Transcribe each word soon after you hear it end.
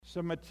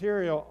some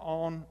material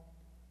on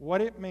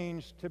what it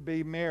means to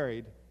be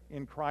married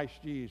in Christ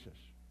Jesus.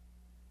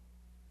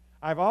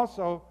 I've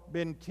also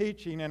been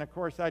teaching, and of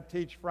course I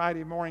teach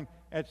Friday morning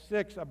at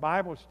 6, a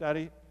Bible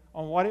study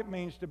on what it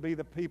means to be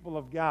the people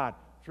of God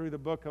through the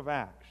book of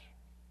Acts.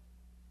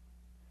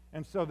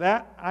 And so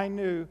that I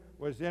knew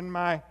was in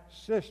my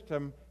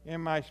system,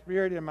 in my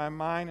spirit, in my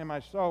mind, in my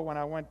soul when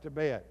I went to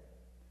bed.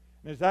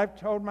 And as I've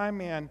told my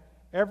men,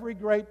 every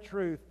great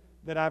truth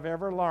that I've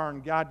ever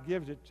learned, God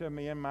gives it to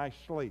me in my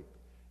sleep.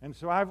 And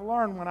so I've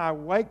learned when I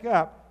wake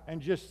up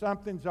and just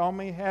something's on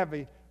me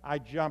heavy, I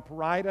jump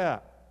right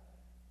up.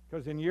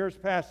 Because in years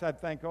past I'd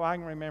think, oh, I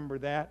can remember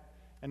that.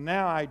 And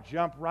now I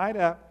jump right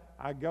up,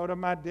 I go to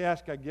my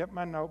desk, I get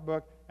my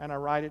notebook, and I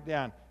write it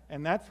down.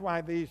 And that's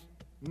why these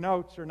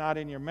notes are not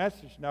in your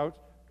message notes,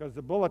 because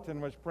the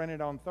bulletin was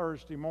printed on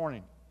Thursday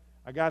morning.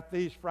 I got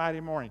these Friday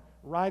morning.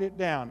 Write it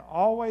down.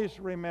 Always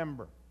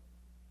remember.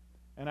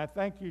 And I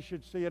think you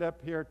should see it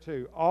up here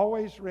too.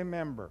 Always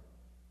remember,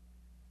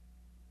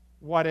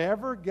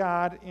 whatever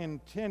God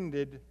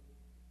intended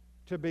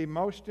to be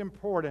most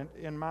important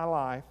in my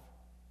life,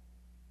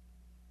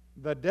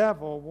 the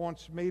devil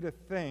wants me to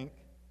think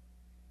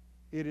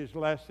it is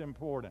less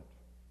important.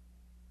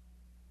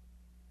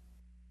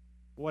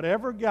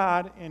 Whatever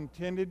God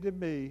intended to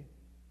be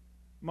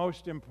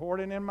most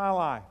important in my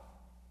life,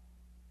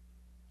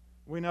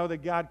 we know that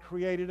God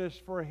created us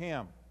for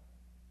Him.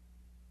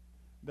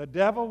 The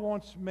devil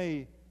wants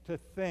me to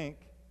think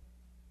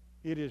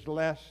it is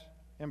less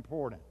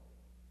important.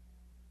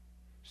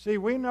 See,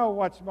 we know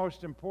what's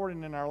most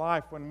important in our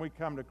life when we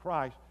come to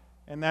Christ,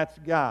 and that's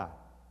God.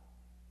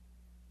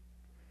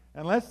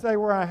 And let's say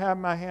where I have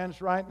my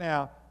hands right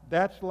now,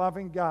 that's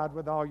loving God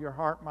with all your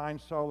heart, mind,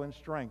 soul, and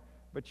strength.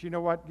 But you know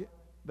what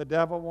the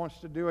devil wants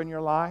to do in your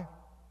life?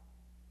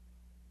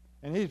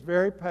 And he's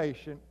very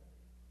patient.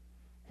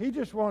 He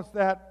just wants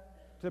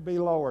that to be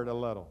lowered a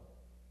little.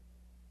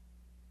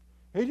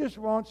 He just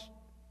wants,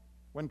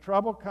 when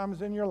trouble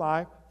comes in your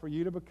life, for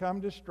you to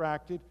become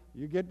distracted,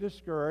 you get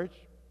discouraged.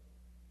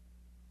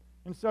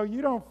 And so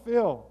you don't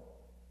feel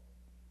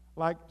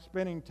like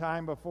spending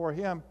time before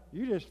Him.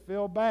 You just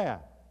feel bad.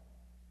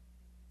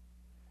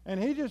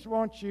 And He just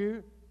wants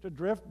you to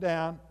drift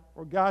down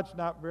where God's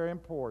not very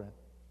important.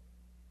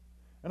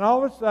 And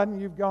all of a sudden,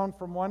 you've gone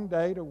from one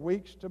day to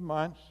weeks to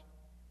months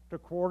to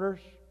quarters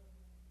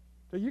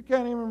till you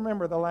can't even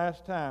remember the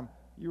last time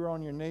you were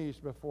on your knees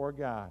before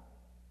God.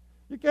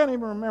 You can't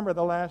even remember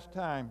the last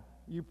time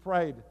you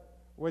prayed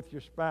with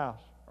your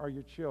spouse or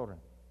your children.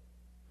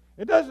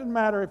 It doesn't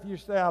matter if you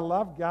say, I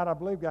love God, I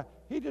believe God.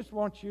 He just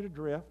wants you to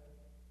drift.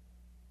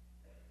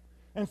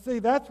 And see,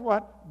 that's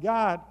what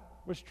God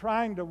was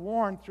trying to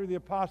warn through the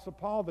Apostle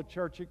Paul, the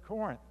church at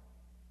Corinth.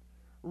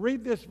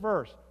 Read this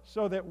verse,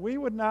 so that we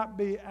would not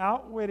be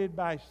outwitted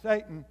by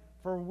Satan,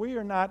 for we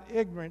are not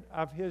ignorant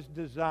of his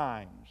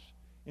designs.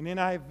 In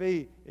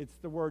NIV, it's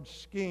the word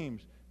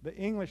schemes. The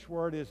English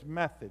word is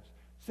methods.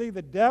 See,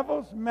 the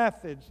devil's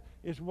methods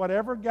is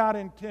whatever God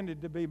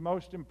intended to be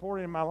most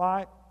important in my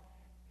life.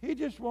 He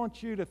just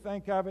wants you to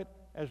think of it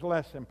as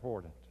less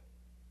important.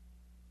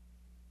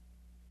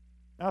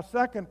 Now,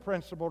 second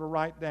principle to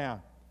write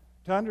down,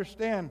 to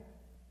understand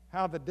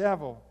how the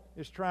devil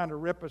is trying to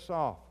rip us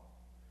off.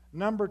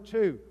 Number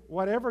 2,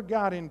 whatever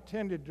God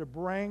intended to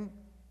bring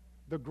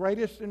the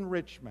greatest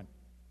enrichment,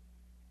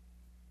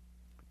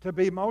 to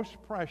be most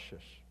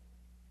precious,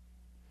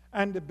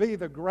 and to be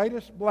the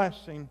greatest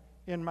blessing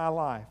in my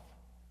life,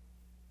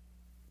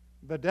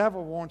 the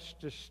devil wants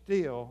to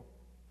steal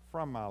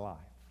from my life.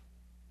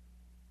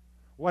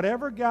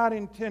 Whatever God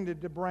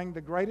intended to bring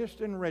the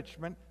greatest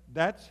enrichment,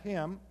 that's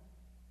Him.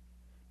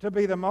 To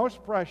be the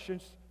most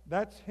precious,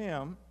 that's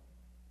Him.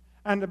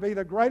 And to be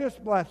the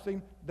greatest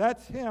blessing,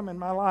 that's Him in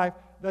my life.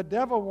 The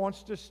devil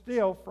wants to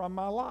steal from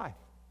my life.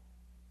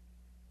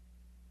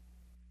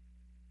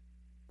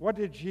 What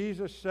did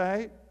Jesus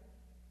say?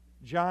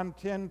 John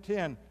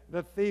 10:10,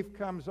 the thief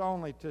comes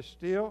only to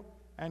steal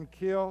and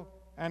kill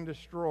and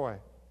destroy.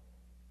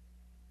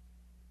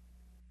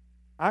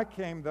 I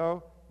came,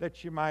 though,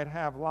 that you might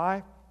have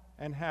life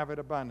and have it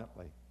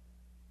abundantly.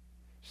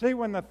 See,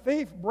 when the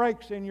thief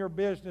breaks in your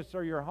business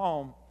or your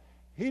home,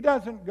 he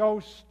doesn't go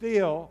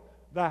steal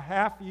the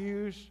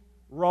half-used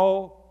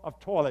roll of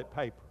toilet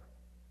paper.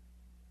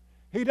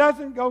 He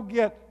doesn't go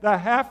get the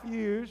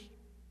half-used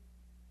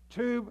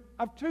tube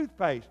of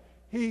toothpaste.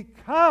 He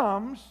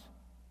comes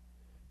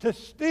to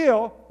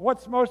steal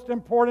what's most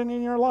important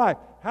in your life.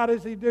 How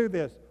does he do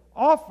this?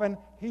 Often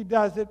he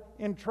does it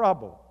in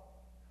trouble.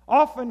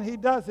 Often he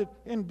does it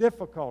in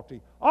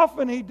difficulty.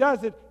 Often he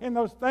does it in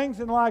those things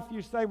in life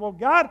you say, well,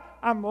 God,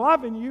 I'm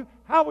loving you.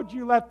 How would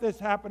you let this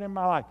happen in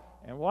my life?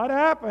 And what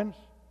happens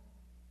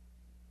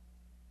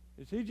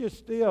is he just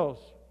steals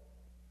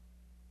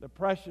the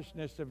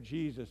preciousness of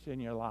Jesus in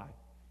your life.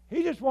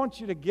 He just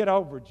wants you to get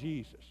over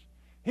Jesus.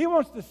 He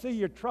wants to see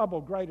your trouble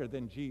greater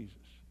than Jesus.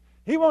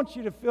 He wants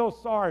you to feel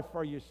sorry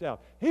for yourself.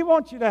 He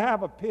wants you to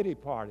have a pity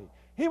party.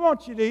 He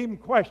wants you to even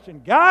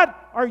question, God,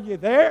 are you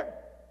there?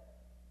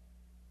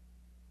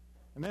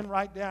 And then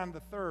write down the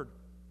third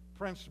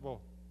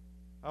principle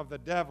of the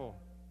devil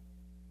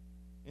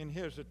in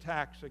his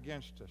attacks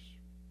against us.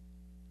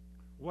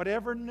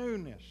 Whatever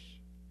newness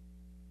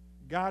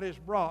God has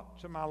brought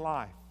to my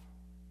life,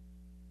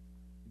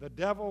 the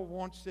devil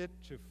wants it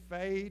to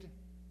fade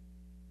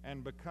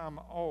and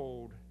become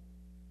old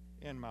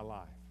in my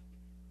life.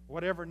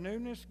 Whatever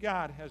newness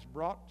God has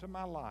brought to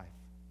my life,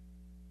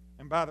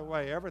 and by the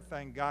way,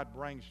 everything God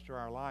brings to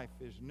our life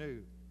is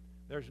new.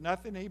 There's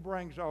nothing He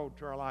brings old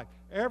to our life.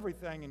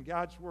 Everything in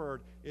God's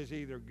Word is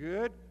either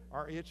good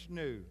or it's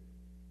new.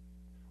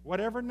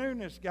 Whatever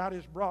newness God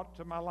has brought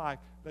to my life,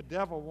 the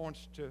devil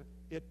wants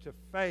it to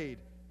fade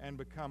and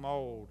become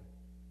old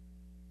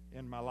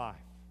in my life.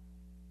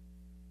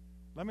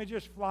 Let me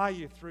just fly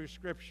you through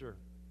Scripture.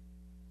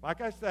 Like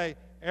I say,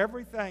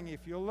 everything,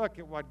 if you look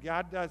at what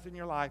God does in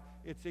your life,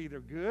 it's either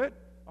good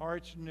or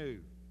it's new.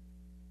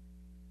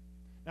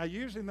 Now,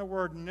 using the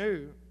word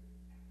new,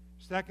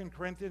 2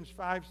 Corinthians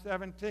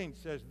 5:17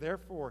 says,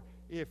 "Therefore,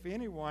 if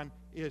anyone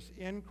is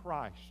in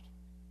Christ,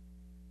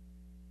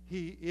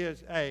 he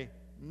is a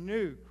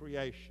new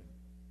creation.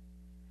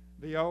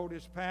 The old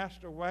is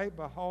passed away.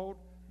 Behold,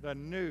 the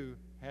new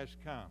has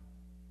come."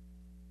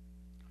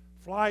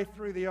 Fly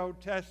through the Old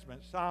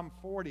Testament, Psalm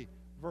 40,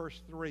 verse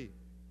 3.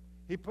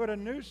 "He put a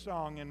new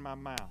song in my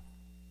mouth,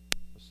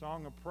 a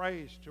song of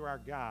praise to our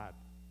God.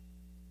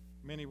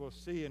 Many will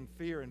see and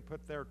fear and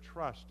put their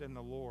trust in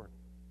the Lord."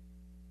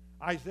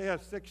 Isaiah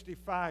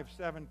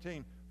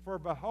 65:17, "For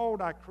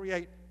behold, I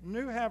create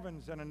new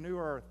heavens and a new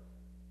earth,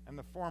 and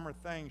the former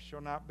things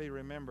shall not be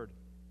remembered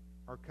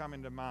or come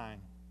into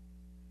mind."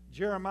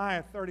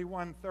 Jeremiah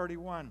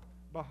 31:31,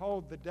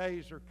 "Behold, the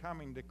days are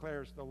coming,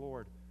 declares the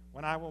Lord,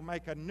 when I will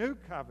make a new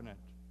covenant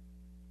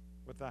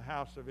with the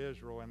house of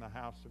Israel and the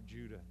house of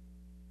Judah."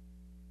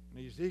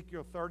 And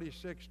Ezekiel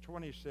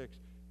 36:26,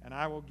 "And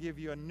I will give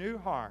you a new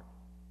heart,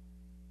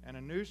 and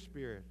a new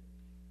spirit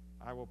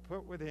I will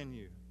put within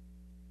you.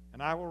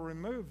 And I will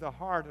remove the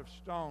heart of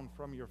stone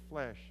from your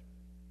flesh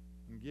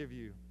and give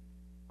you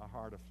a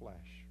heart of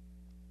flesh."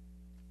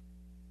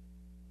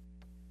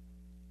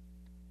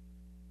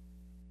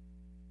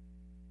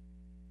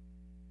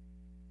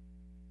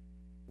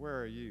 Where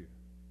are you?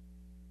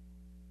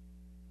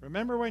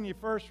 Remember when you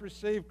first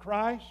received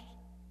Christ?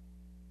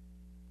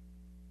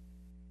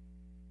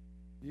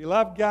 Do you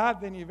love God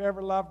than you've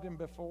ever loved Him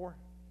before?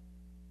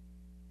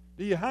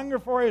 Do you hunger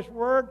for His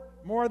Word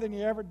more than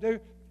you ever do?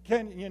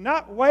 Can you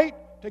not wait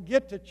to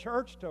get to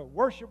church to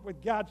worship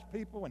with God's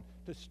people and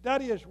to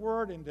study His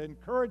Word and to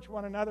encourage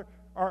one another?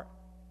 Or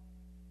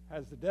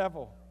has the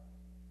devil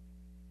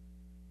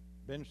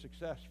been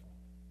successful?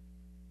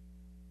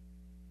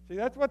 See,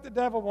 that's what the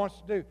devil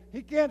wants to do.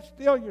 He can't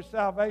steal your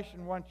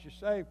salvation once you're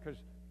saved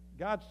because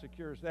God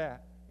secures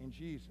that in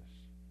Jesus.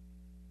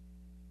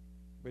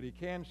 But he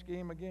can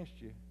scheme against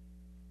you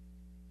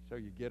so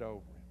you get over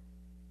him.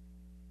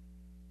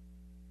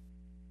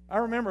 I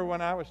remember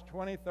when I was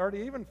 20, 30,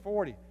 even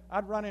 40,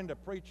 I'd run into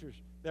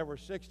preachers that were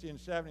 60 and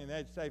 70, and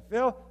they'd say,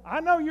 "Phil, I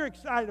know you're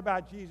excited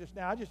about Jesus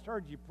now. I just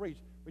heard you preach,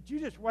 but you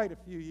just wait a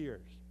few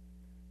years.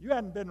 You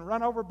hadn't been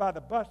run over by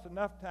the bus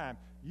enough time.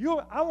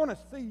 I want to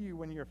see you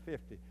when you're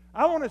 50.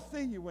 I want to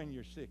see you when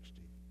you're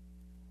 60.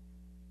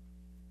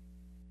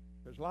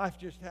 Because life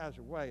just has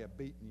a way of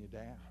beating you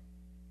down.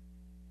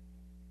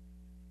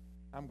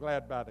 I'm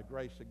glad by the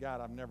grace of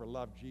God I've never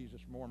loved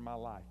Jesus more in my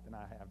life than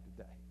I have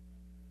today.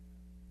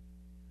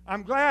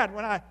 I'm glad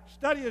when I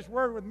study His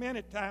Word with men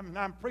at times and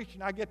I'm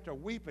preaching, I get to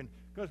weeping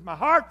because my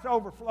heart's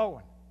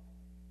overflowing.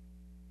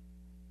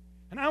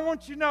 And I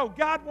want you to know,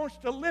 God wants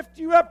to lift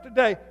you up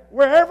today,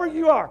 wherever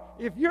you are.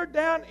 If you're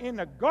down in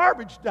a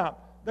garbage dump,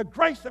 the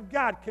grace of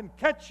God can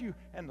catch you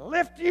and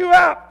lift you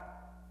up.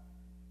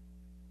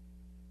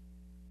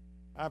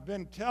 I've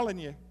been telling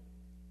you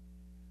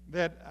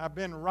that I've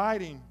been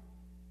writing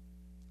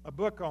a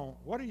book on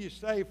what are you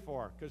saved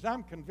for? Because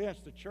I'm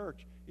convinced the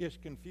church is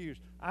confused.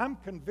 I'm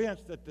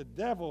convinced that the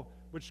devil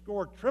would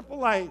score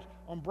triple A's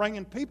on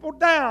bringing people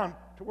down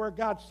to where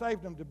God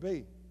saved them to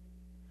be.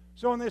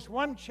 So in this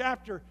one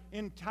chapter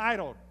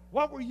entitled,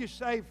 "What Were You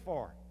Saved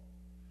For?"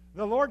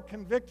 the Lord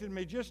convicted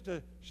me just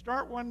to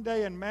start one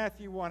day in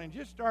Matthew 1 and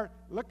just start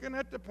looking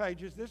at the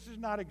pages. This is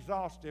not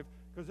exhaustive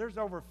because there's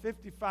over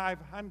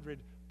 5,500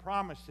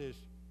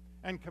 promises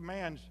and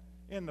commands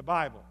in the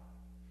Bible.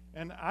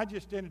 And I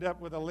just ended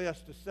up with a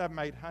list of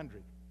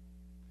 700-800.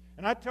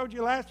 And I told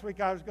you last week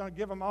I was going to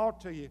give them all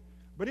to you,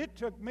 but it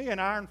took me an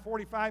hour and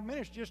 45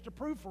 minutes just to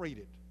proofread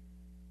it.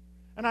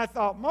 And I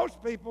thought,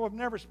 most people have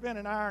never spent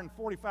an hour and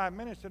 45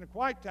 minutes in a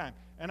quiet time.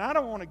 And I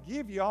don't want to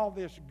give you all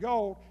this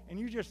gold and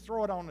you just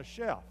throw it on the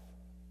shelf.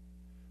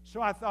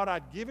 So I thought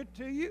I'd give it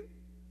to you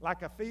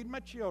like I feed my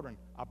children,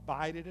 a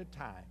bite at a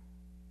time.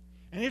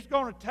 And it's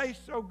going to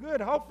taste so good,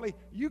 hopefully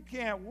you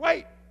can't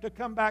wait to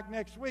come back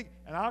next week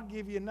and I'll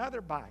give you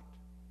another bite.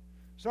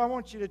 So I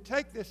want you to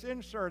take this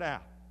insert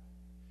out.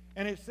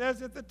 And it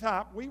says at the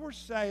top, we were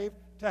saved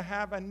to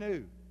have a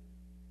new.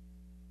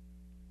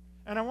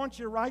 And I want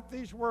you to write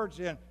these words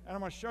in, and I'm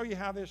going to show you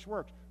how this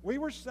works. We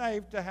were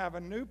saved to have a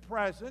new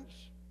presence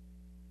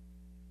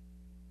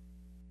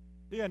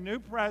a new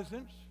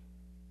presence.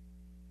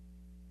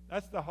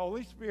 That's the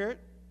Holy Spirit.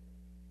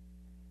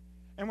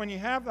 And when you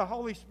have the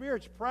Holy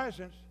Spirit's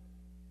presence,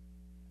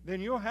 then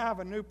you'll have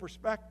a new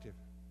perspective.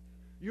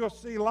 You'll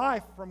see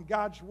life from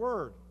God's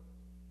Word,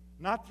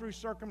 not through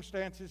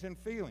circumstances and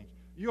feelings.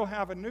 You'll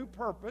have a new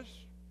purpose,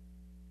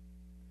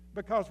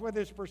 because with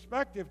this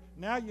perspective,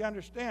 now you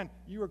understand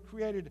you were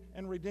created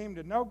and redeemed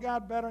to know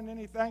God better than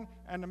anything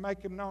and to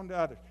make Him known to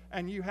others.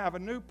 And you have a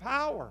new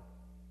power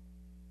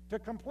to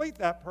complete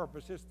that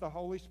purpose. It's the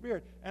Holy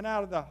Spirit. And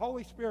out of the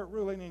Holy Spirit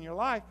ruling in your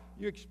life,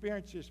 you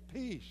experience His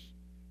peace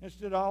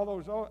instead of all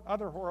those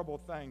other horrible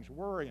things,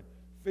 worrying,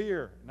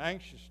 fear, and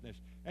anxiousness.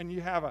 And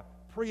you have a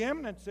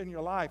preeminence in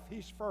your life.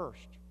 He's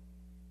first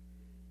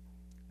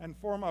and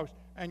foremost.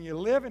 And you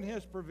live in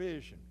His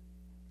provision.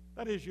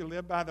 That is, you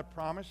live by the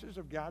promises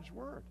of God's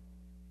Word.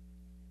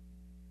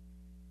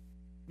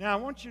 Now, I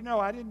want you to know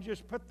I didn't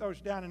just put those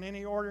down in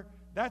any order.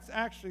 That's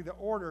actually the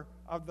order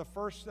of the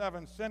first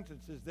 7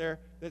 sentences there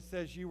that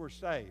says you were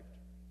saved.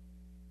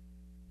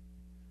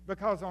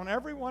 Because on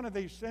every one of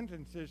these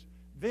sentences,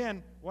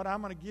 then what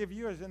I'm going to give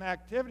you as an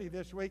activity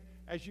this week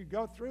as you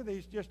go through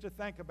these, just to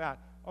think about,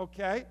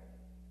 okay,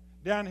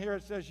 down here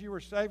it says you were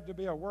saved to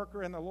be a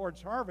worker in the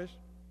Lord's harvest.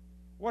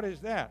 What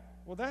is that?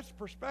 Well, that's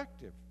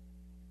perspective.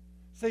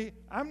 See,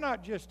 I'm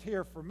not just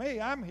here for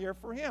me, I'm here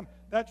for Him.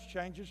 That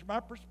changes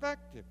my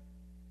perspective.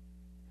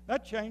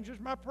 That changes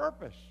my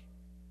purpose.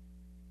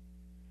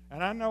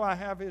 And I know I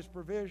have His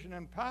provision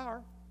and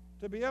power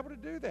to be able to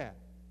do that.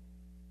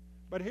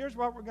 But here's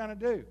what we're going to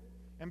do.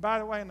 And by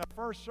the way, in the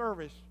first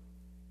service,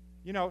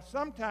 you know,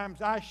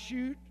 sometimes I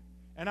shoot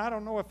and I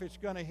don't know if it's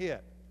going to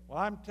hit. Well,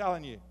 I'm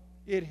telling you,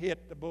 it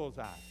hit the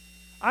bullseye.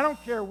 I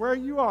don't care where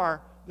you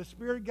are, the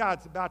Spirit of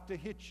God's about to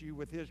hit you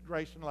with His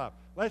grace and love.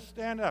 Let's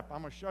stand up.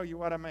 I'm going to show you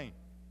what I mean.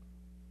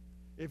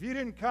 If you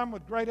didn't come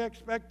with great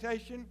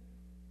expectation,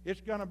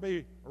 it's going to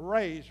be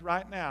raised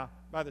right now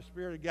by the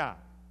Spirit of God.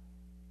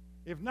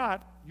 If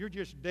not, you're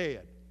just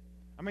dead.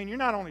 I mean, you're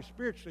not only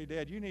spiritually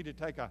dead, you need to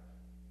take a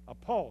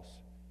pulse.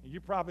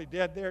 You're probably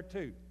dead there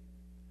too.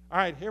 All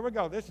right, here we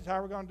go. This is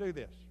how we're going to do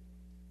this.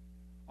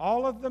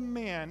 All of the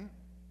men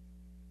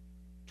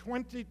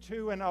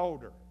 22 and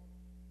older.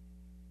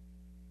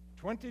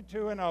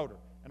 22 and older.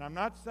 And I'm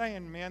not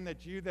saying, men,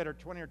 that you that are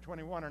 20 or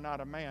 21 are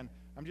not a man.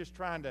 I'm just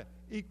trying to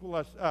equal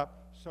us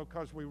up. So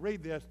because we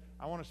read this,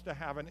 I want us to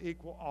have an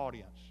equal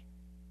audience.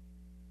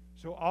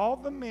 So all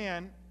the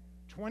men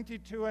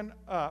 22 and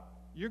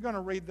up, you're going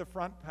to read the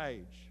front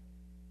page.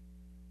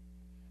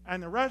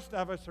 And the rest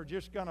of us are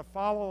just going to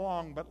follow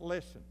along but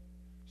listen.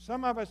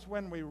 Some of us,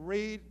 when we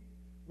read,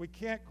 we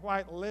can't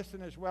quite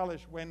listen as well as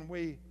when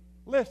we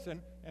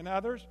listen. And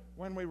others,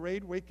 when we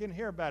read, we can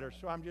hear better.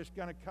 So I'm just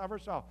going to cover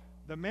us all.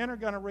 The men are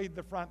going to read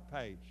the front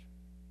page.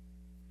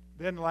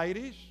 Then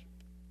ladies,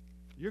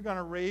 you're going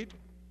to read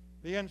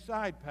the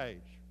inside page.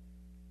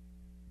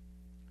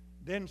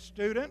 Then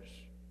students,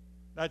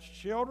 that's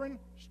children,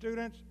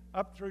 students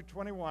up through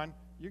 21,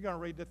 you're going to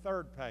read the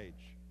third page.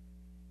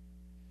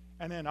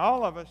 And then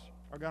all of us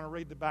are going to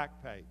read the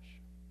back page.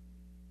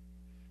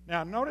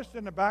 Now notice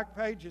in the back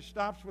page it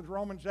stops with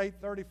Romans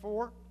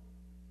 8:34.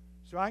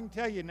 So I can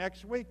tell you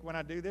next week when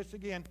I do this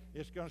again,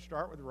 it's going to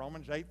start with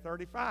Romans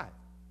 8:35.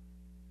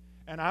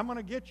 And I'm going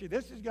to get you,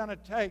 this is going to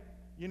take,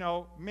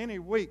 many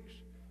weeks.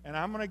 And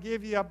I'm going to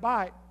give you a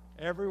bite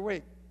every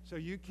week. So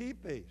you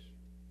keep these.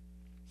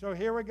 So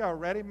here we go.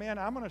 Ready, men?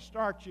 I'm going to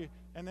start you,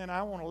 and then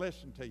I want to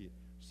listen to you.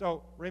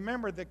 So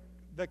remember,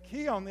 the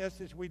key on this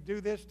is we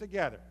do this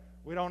together.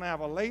 We don't have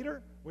a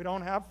leader. We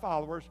don't have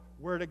followers.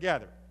 We're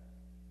together.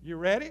 You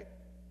ready?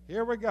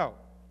 Here we go.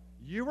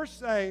 You were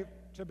saved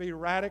to be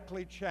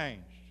radically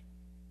changed.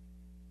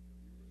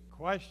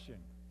 Question.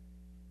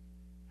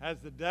 Has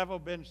the devil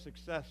been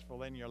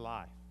successful in your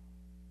life?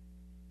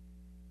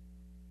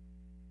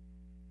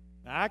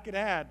 Now, I could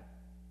add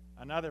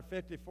another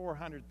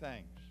 5,400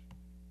 things.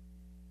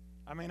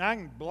 I mean, I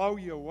can blow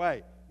you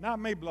away. Not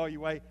me blow you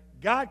away.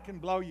 God can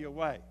blow you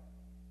away.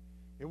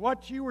 It's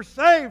what you were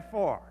saved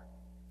for.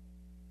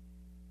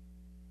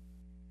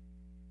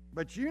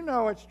 But you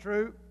know it's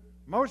true.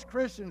 Most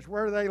Christians,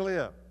 where they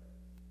live,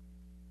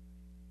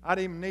 I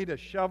don't even need a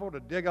shovel to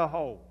dig a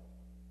hole.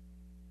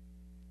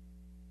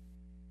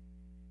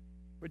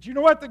 But you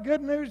know what the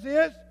good news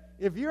is?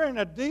 If you're in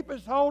the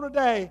deepest hole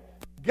today,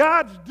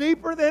 God's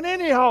deeper than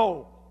any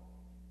hole.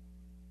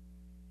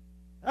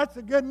 That's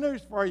the good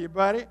news for you,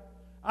 buddy.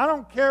 I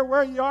don't care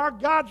where you are,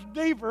 God's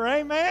deeper,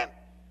 amen?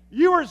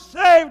 You were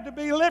saved to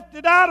be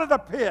lifted out of the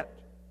pit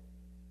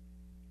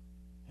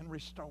and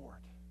restored.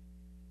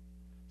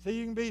 So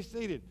you can be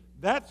seated.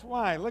 That's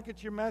why, look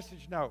at your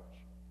message notes.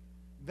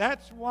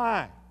 That's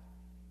why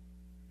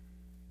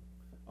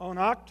on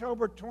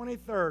October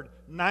 23rd,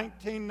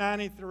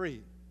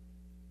 1993,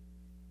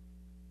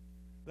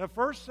 the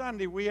first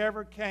Sunday we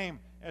ever came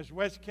as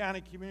West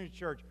County Community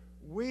Church,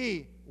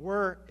 we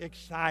were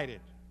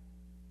excited.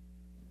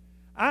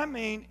 I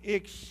mean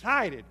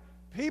excited.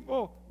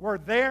 People were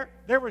there.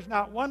 There was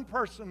not one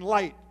person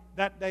late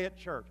that day at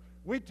church.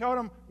 We told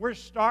them we're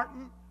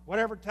starting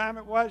whatever time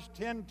it was,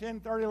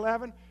 10:30,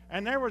 11,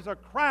 and there was a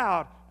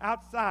crowd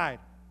outside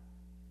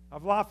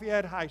of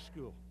Lafayette High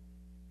School.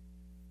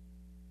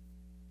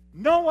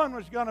 No one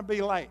was going to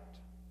be late.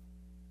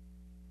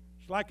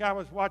 It's like I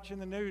was watching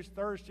the news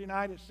Thursday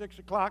night at 6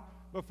 o'clock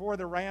before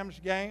the Rams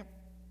game,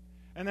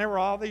 and there were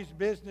all these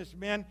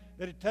businessmen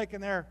that had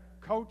taken their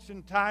coats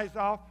and ties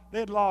off. They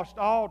had lost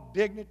all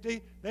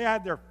dignity. They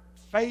had their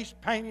face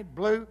painted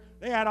blue.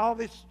 They had all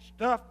this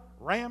stuff,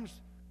 rams,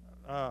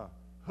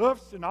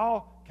 hoofs and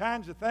all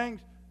kinds of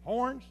things,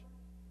 horns.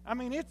 I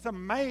mean, it's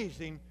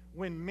amazing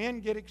when men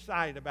get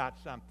excited about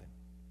something.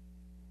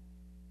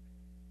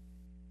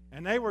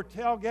 And they were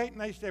tailgating.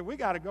 They said, we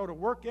got to go to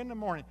work in the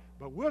morning,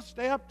 but we'll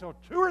stay up till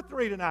 2 or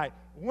 3 tonight,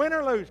 win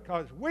or lose,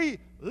 because we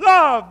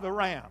love the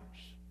Rams.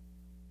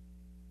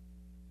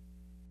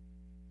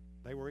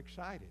 They were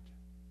excited.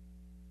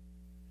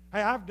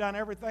 Hey, I've done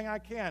everything I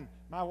can,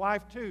 my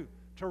wife too,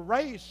 to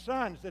raise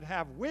sons that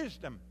have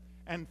wisdom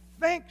and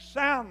think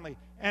soundly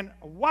and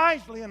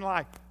wisely in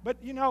life. But,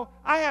 you know,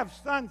 I have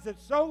sons that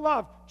so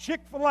love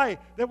Chick-fil-A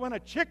that when a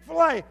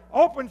Chick-fil-A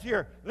opens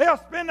here, they'll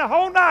spend the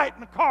whole night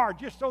in the car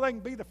just so they can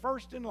be the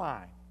first in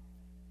line.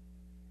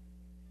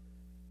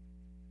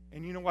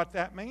 And you know what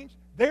that means?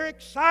 They're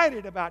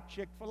excited about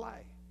Chick-fil-A.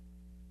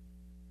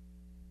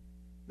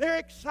 They're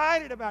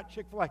excited about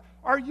Chick-fil-A.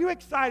 Are you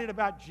excited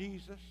about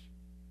Jesus?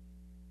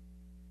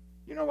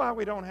 You know why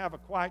we don't have a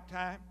quiet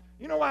time?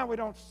 You know why we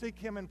don't seek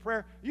Him in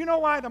prayer? You know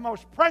why the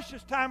most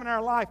precious time in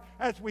our life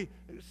as we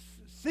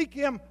seek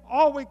Him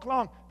all week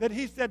long, that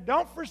He said,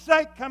 don't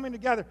forsake coming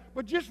together,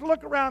 but just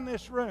look around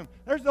this room.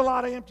 There's a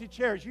lot of empty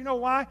chairs. You know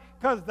why?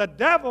 Because the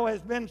devil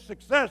has been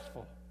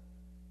successful.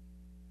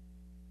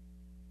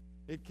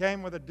 It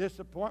came with a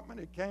disappointment.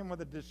 It came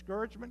with a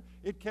discouragement.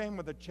 It came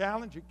with a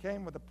challenge. It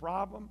came with a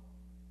problem.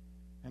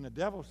 And the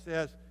devil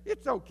says,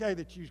 it's okay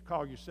that you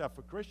call yourself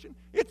a Christian.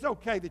 It's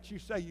okay that you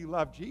say you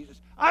love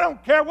Jesus. I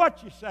don't care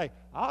what you say.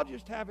 I'll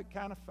just have it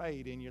kind of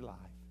fade in your life.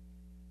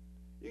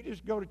 You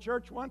just go to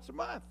church once a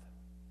month.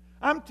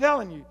 I'm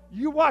telling you,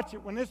 you watch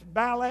it. When this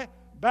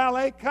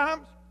ballet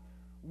comes,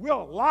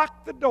 we'll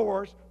lock the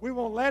doors. We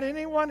won't let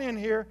anyone in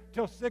here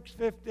till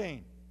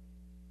 6:15.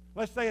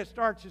 Let's say it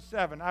starts at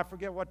 7. I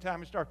forget what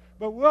time it starts.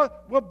 But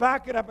we'll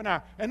back it up an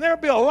hour. And there'll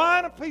be a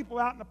line of people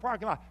out in the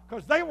parking lot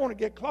because they want to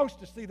get close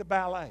to see the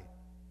ballet.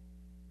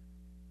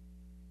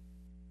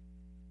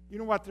 You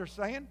know what they're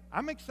saying?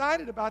 I'm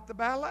excited about the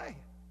ballet.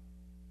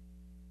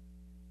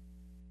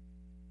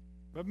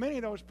 But many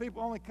of those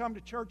people only come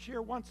to church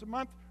here once a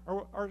month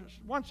or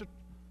once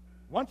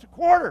a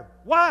quarter.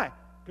 Why?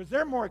 Because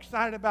they're more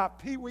excited about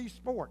pee-wee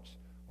sports.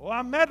 Well,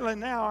 I'm meddling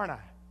now, aren't I?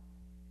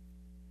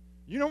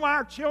 You know why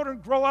our children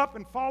grow up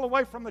and fall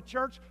away from the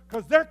church?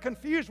 Because they're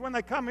confused when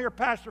they come here.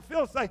 Pastor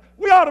Phil say,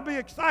 we ought to be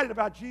excited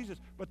about Jesus,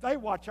 but they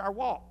watch our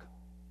walk.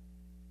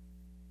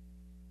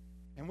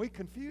 And we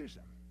confuse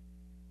them.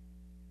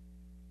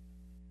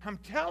 I'm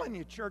telling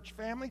you, church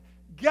family,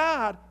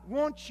 God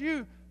wants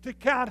you to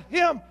count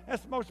Him as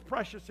most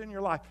precious in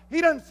your life.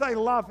 He doesn't say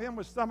love Him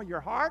with some of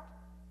your heart.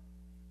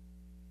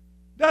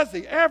 Does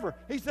He ever?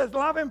 He says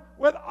love Him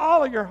with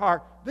all of your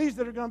heart. These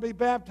that are going to be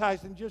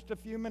baptized in just a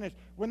few minutes,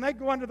 when they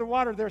go under the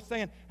water, they're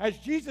saying, as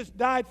Jesus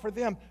died for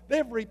them,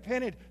 they've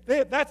repented.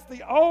 That's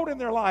the old in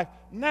their life.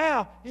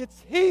 Now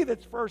it's He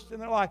that's first in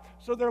their life.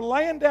 So they're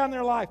laying down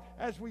their life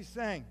as we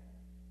sing.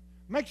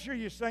 Make sure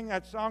you sing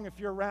that song if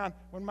you're around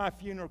when my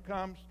funeral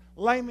comes.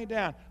 Lay me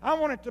down. I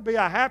want it to be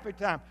a happy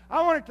time.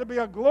 I want it to be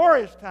a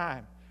glorious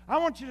time. I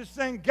want you to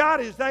sing,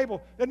 God is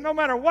able, that no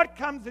matter what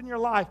comes in your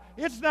life,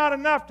 it's not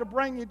enough to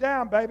bring you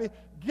down, baby.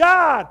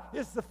 God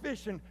is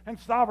sufficient and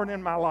sovereign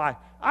in my life.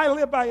 I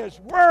live by His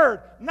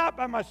Word, not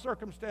by my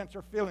circumstance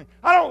or feeling.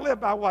 I don't live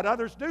by what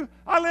others do.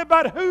 I live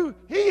by who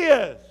He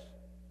is.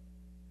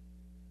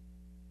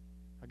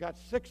 I got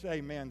 6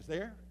 amens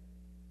there.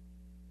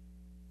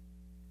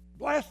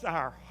 Bless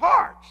our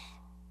hearts.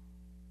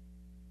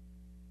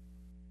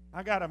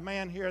 I got a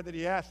man here that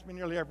he asks me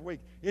nearly every week,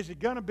 is it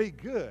going to be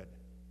good?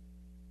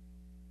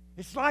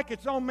 It's like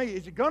it's on me.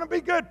 Is it going to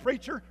be good,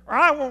 preacher, or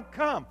I won't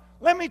come?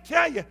 Let me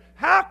tell you,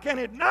 how can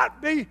it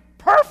not be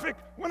perfect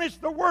when it's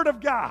the Word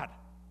of God?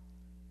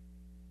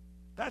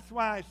 That's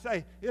why I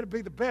say it'll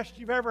be the best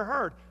you've ever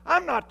heard.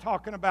 I'm not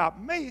talking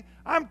about me.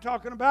 I'm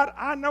talking about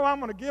I know I'm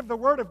going to give the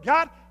Word of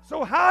God,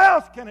 so how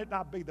else can it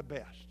not be the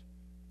best?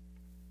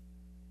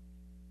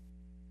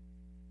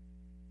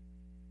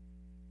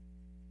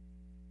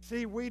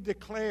 See, we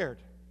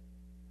declared,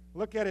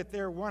 look at it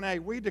there, 1A,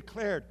 we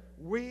declared,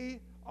 we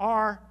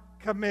are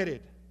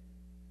committed.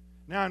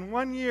 Now, in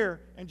 1 year,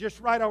 and just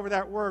right over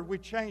that word, we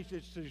changed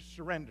it to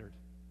surrendered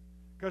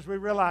because we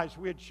realized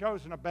we had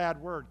chosen a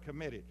bad word,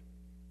 committed.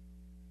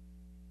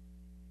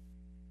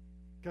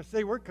 Because,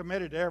 see, we're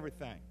committed to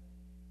everything.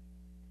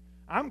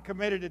 I'm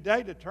committed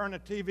today to turn the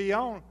TV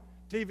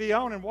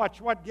on and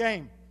watch what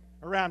game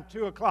around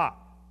 2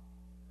 o'clock?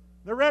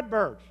 The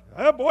Redbirds.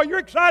 Oh, boy, you're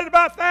excited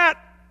about that.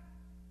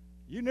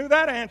 You knew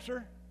that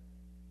answer.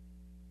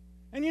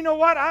 And you know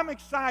what? I'm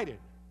excited.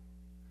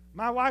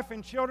 My wife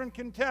and children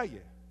can tell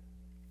you.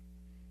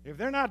 If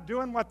they're not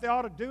doing what they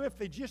ought to do, if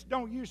they just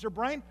don't use their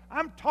brain,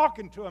 I'm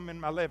talking to them in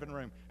my living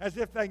room as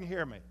if they can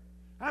hear me.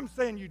 I'm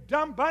saying, you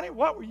dumb bunny,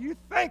 what were you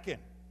thinking?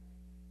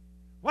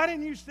 Why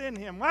didn't you send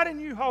him? Why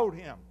didn't you hold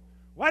him?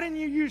 Why didn't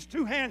you use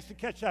 2 hands to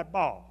catch that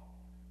ball?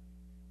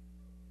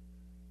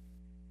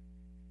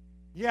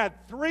 You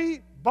had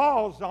 3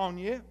 balls on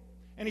you,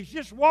 and he's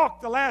just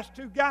walked the last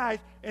 2 guys,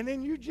 and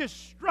then you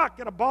just struck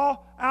at a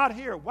ball out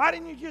here. Why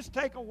didn't you just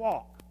take a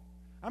walk?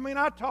 I mean,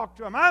 I talked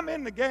to him. I'm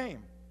in the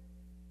game.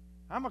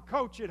 I'm a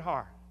coach at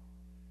heart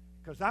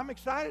because I'm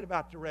excited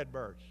about the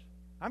Redbirds.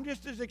 I'm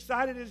just as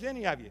excited as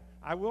any of you.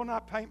 I will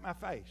not paint my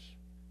face.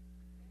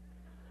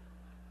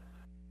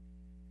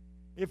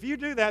 If you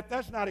do that,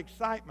 that's not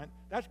excitement.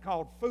 That's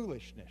called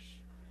foolishness.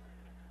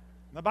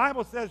 The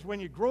Bible says when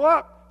you grow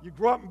up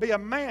and be a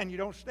man. You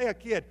don't stay a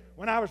kid.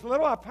 When I was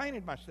little, I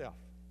painted myself.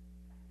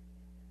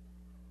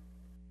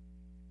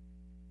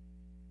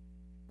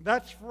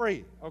 That's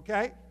free,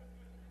 okay?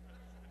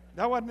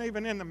 That wasn't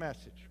even in the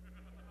message.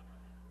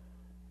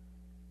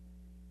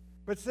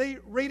 But see,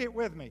 read it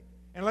with me,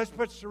 and let's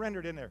put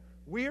surrendered in there.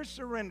 We are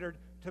surrendered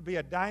to be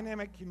a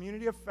dynamic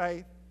community of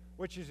faith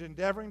which is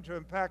endeavoring to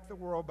impact the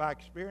world by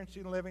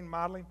experiencing, living,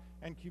 modeling,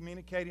 and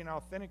communicating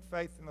authentic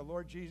faith in the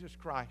Lord Jesus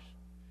Christ.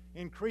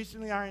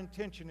 Increasingly, our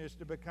intention is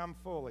to become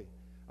fully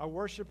a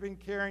worshiping,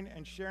 caring,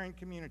 and sharing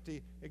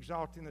community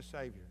exalting the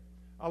Savior,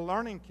 a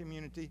learning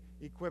community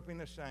equipping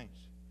the saints,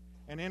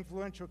 an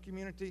influential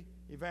community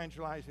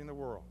evangelizing the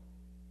world.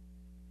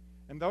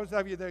 And those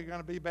of you that are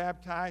going to be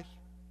baptized,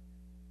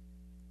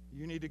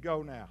 you need to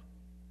go now.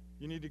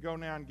 You need to go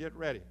now and get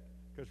ready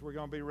because we're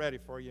going to be ready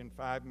for you in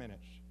 5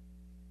 minutes.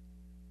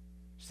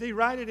 See,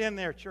 write it in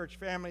there, church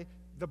family,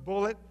 the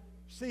bullet.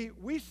 See,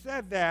 we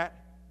said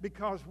that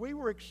because we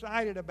were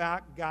excited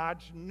about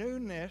God's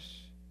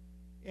newness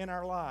in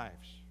our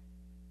lives.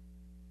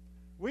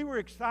 We were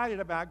excited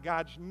about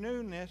God's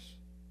newness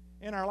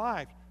in our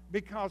lives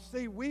because,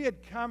 see, we had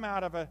come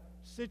out of a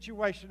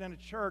situation in a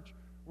church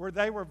where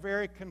they were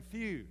very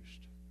confused.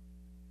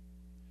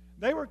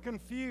 They were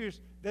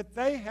confused that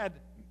they had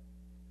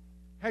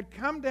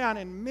come down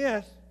and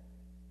missed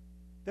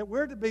that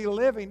we're to be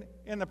living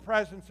in the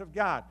presence of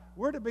God.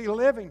 We're to be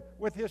living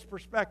with His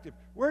perspective.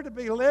 We're to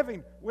be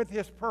living with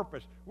His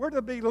purpose. We're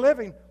to be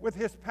living with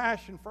His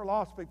passion for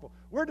lost people.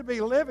 We're to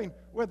be living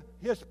with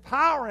His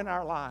power in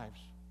our lives.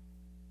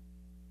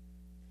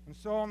 And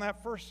so on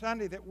that first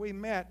Sunday that we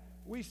met,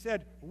 we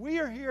said, we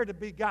are here to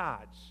be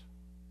God's.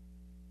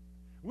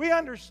 We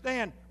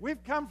understand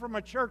we've come from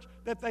a church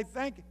that they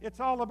think it's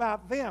all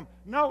about them.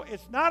 No,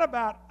 it's not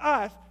about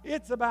us.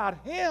 It's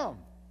about Him.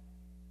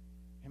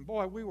 And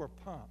boy, we were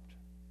pumped.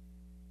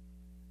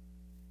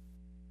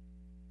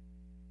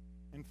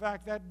 In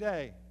fact, that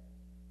day,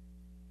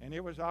 and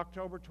it was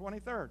October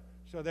 23rd,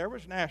 so there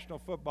was national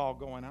football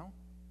going on.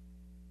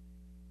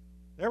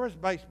 There was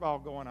baseball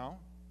going on.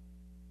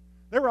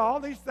 There were all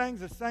these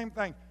things, the same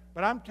thing.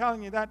 But I'm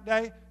telling you, that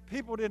day,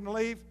 people didn't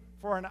leave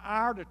for an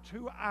hour to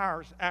 2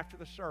 hours after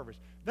the service.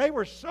 They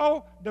were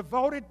so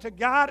devoted to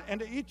God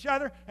and to each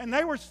other, and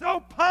they were so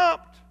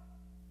pumped.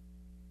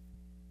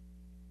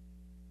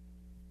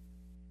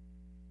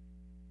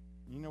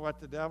 You know what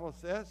the devil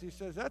says? He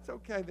says, that's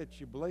okay that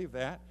you believe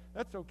that.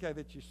 That's okay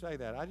that you say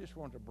that. I just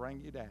want to bring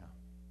you down.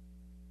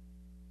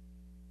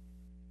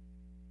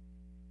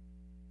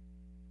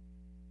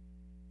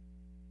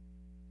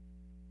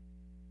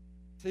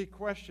 See,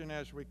 question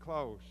as we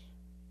close.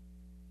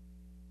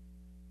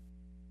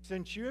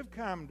 Since you have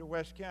come to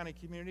West County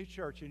Community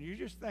Church, and you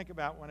just think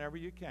about whenever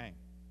you came,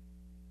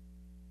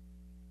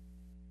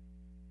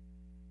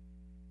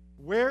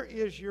 where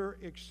is your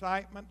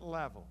excitement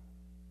level?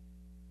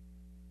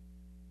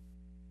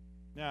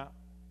 Now,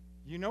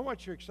 you know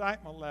what your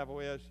excitement level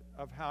is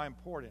of how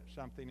important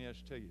something is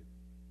to you.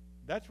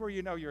 That's where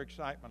you know your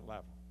excitement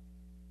level,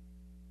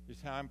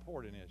 is how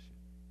important it is.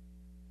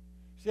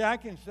 See, I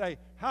can say,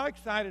 how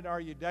excited are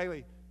you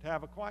daily to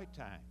have a quiet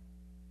time?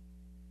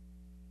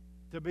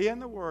 To be in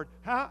the Word.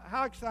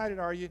 How excited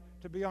are you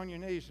to be on your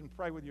knees and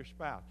pray with your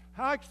spouse?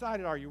 How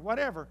excited are you?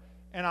 Whatever.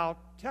 And I'll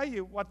tell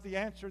you what the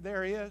answer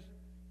there is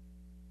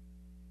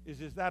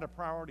that a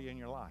priority in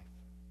your life?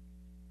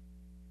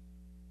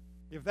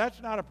 If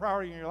that's not a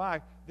priority in your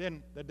life,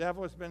 then the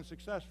devil has been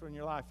successful in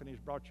your life and he's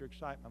brought your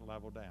excitement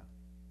level down.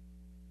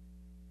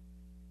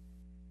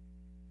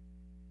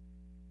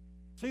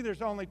 See,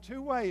 there's only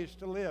 2 ways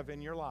to live in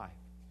your life.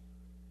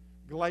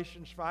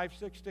 Galatians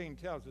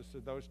 5:16 tells us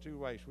of those 2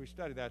 ways. We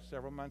studied that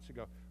several months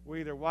ago.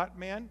 We either what,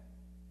 men?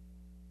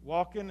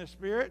 Walk in the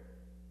Spirit,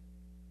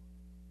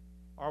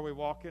 or we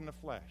walk in the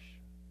flesh.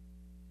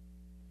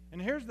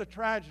 And here's the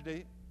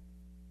tragedy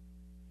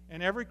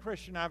in every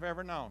Christian I've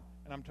ever known.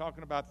 And I'm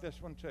talking about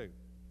this one too.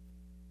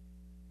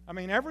 I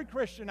mean, every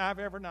Christian I've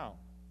ever known.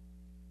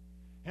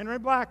 Henry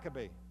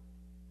Blackaby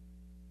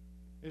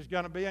is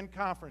going to be in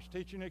conference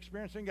teaching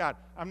Experiencing God.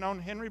 I've known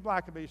Henry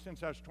Blackaby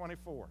since I was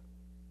 24.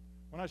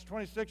 When I was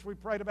 26, we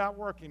prayed about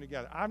working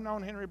together. I've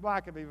known Henry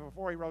Blackaby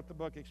before he wrote the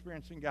book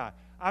Experiencing God.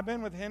 I've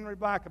been with Henry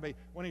Blackaby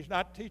when he's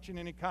not teaching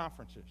any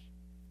conferences.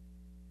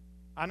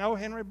 I know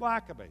Henry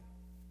Blackaby.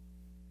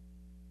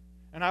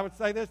 And I would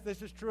say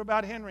this is true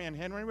about Henry, and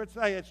Henry would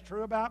say it's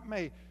true about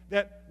me,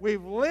 that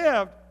we've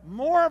lived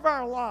more of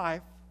our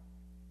life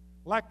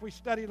like we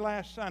studied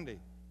last Sunday.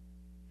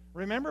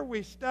 Remember,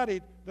 we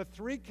studied the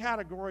 3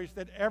 categories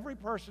that every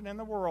person in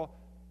the world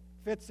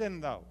fits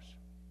in those.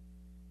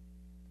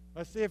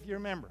 Let's see if you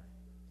remember.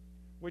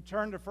 We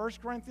turned to 1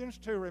 Corinthians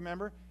 2,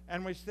 remember,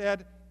 and we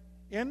said,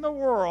 in the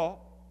world,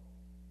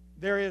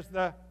 there is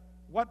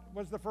what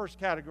was the first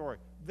category?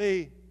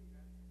 The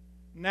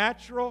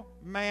natural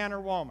man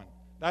or woman.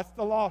 That's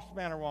the lost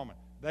man or woman.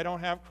 They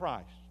don't have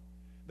Christ.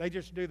 They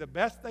just do the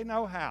best they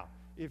know how.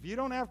 If you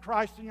don't have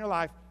Christ in your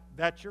life,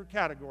 that's your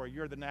category.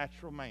 You're the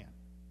natural man.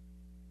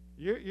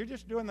 You're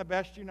just doing the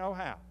best you know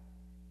how.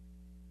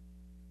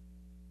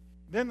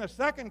 Then the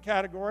second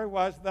category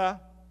was the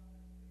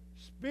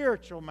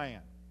spiritual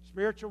man,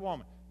 spiritual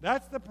woman.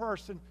 That's the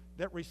person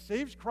that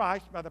receives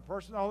Christ by the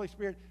person of the Holy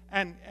Spirit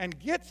and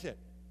gets it.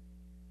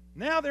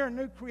 Now they're a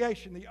new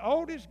creation. The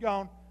old is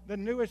gone, the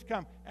new has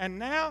come. And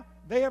now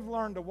they have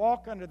learned to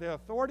walk under the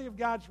authority of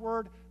God's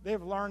Word. They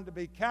have learned to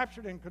be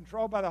captured and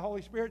controlled by the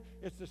Holy Spirit.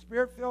 It's the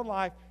Spirit-filled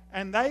life.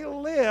 And they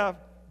live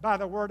by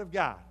the Word of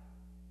God,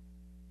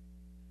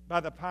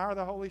 by the power of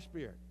the Holy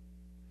Spirit.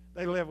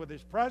 They live with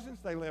His presence.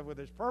 They live with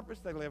His purpose.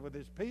 They live with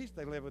His peace.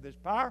 They live with His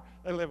power.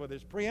 They live with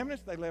His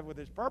preeminence. They live with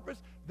His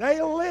purpose.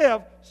 They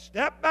live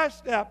step by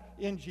step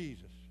in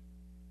Jesus.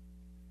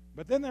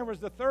 But then there was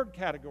the third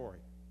category.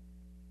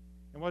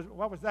 And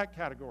what was that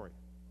category?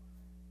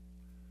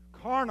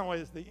 Carnal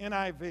is the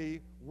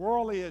NIV.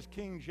 Worldly is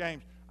King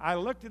James. I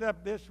looked it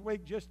up this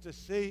week just to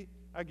see,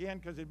 again,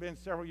 because it had been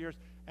several years.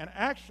 And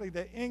actually,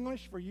 the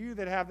English, for you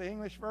that have the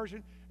English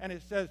version, and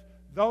it says,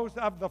 those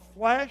of the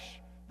flesh,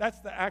 that's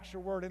the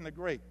actual word in the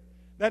Greek.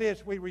 That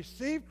is, we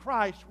receive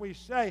Christ, we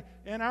say,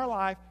 in our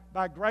life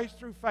by grace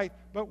through faith,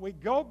 but we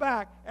go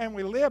back and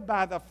we live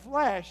by the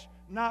flesh,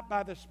 not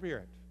by the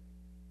Spirit.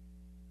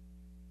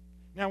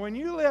 Now, when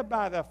you live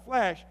by the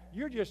flesh,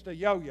 you're just a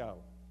yo-yo.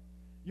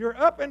 You're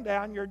up and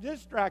down, you're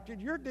distracted,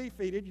 you're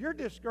defeated, you're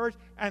discouraged,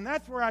 and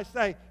that's where I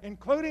say,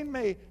 including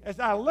me, as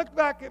I look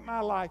back at my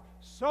life,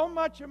 so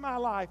much of my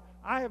life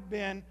I have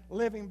been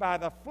living by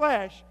the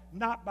flesh,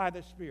 not by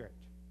the Spirit.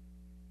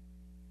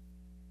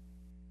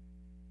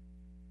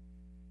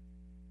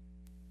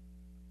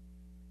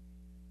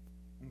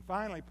 And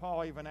finally,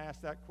 Paul even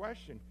asked that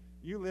question.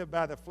 You live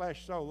by the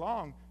flesh so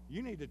long,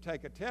 you need to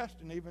take a test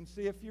and even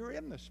see if you're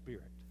in the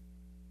Spirit.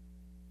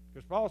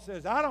 Because Paul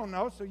says, I don't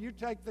know, so you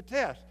take the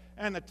test.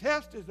 And the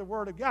test is the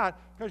Word of God,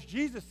 because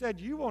Jesus said,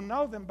 you will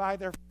know them by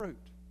their fruit.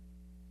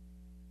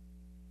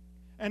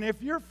 And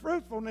if your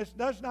fruitfulness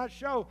does not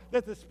show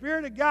that the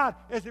Spirit of God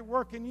is at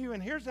work in you,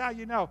 and here's how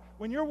you know.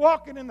 When you're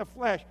walking in the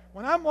flesh,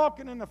 when I'm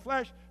walking in the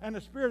flesh and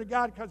the Spirit of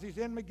God, because He's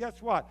in me,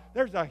 guess what?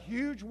 There's a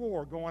huge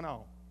war going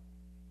on.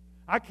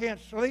 I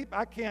can't sleep,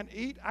 I can't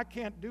eat, I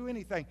can't do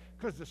anything,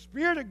 because the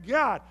Spirit of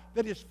God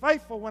that is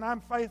faithful when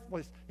I'm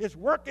faithless is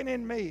working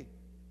in me.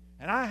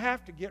 And I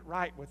have to get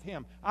right with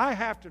Him. I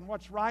have to, and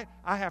what's right,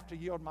 I have to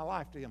yield my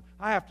life to Him.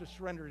 I have to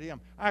surrender to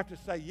Him. I have to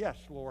say, yes,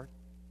 Lord,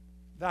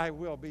 Thy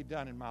will be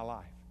done in my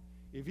life.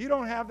 If you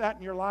don't have that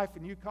in your life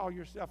and you call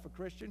yourself a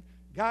Christian,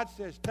 God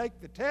says,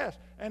 take the test.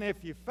 And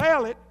if you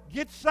fail it,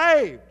 get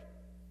saved.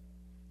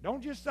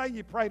 Don't just say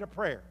you prayed a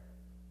prayer.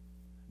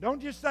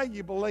 Don't just say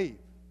you believe.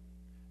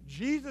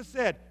 Jesus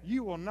said,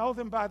 you will know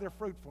them by their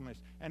fruitfulness.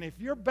 And if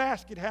your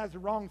basket has the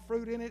wrong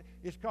fruit in it,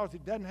 it's because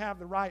it doesn't have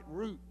the right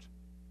root.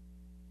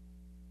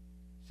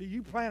 See,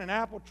 you plant an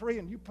apple tree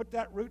and you put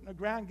that root in the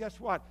ground, guess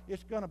what?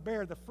 It's going to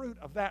bear the fruit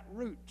of that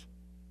root.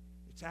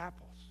 It's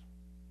apples.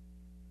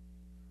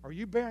 Are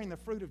you bearing the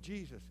fruit of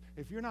Jesus?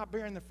 If you're not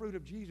bearing the fruit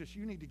of Jesus,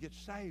 you need to get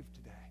saved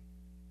today.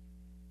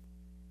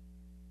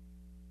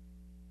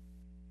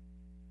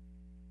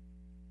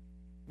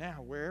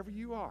 Now, wherever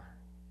you are,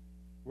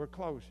 we're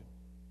closing.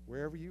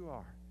 Wherever you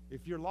are.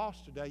 If you're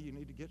lost today, you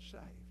need to get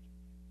saved.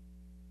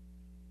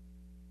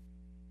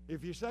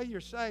 If you say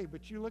you're saved,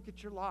 but you look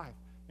at your life,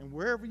 and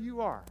wherever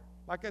you are,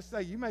 like I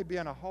say, you may be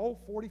in a hole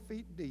 40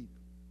 feet deep,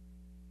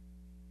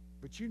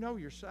 but you know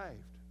you're saved.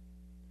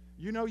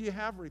 You know you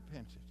have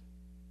repented,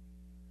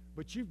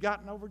 but you've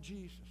gotten over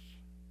Jesus.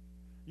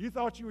 You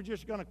thought you were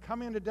just going to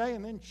come in today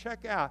and then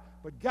check out,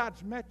 but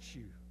God's met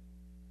you.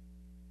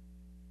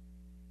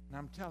 And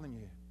I'm telling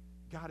you,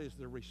 God is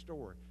the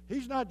restorer.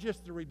 He's not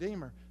just the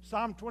redeemer.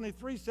 Psalm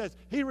 23 says,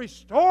 He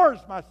restores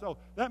my soul.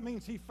 That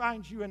means He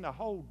finds you in the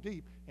hole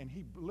deep and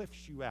He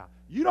lifts you out.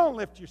 You don't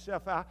lift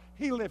yourself out.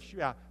 He lifts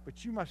you out.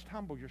 But you must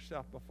humble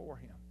yourself before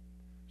Him.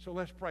 So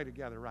let's pray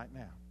together right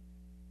now.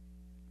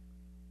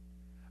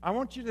 I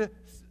want you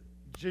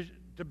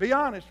to be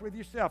honest with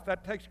yourself.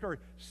 That takes courage.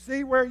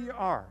 See where you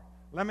are.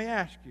 Let me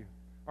ask you,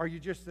 are you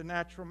just a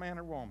natural man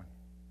or woman?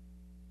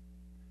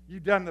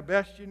 You've done the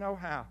best you know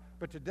how.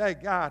 But today,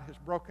 God has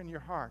broken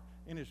your heart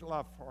in His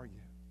love for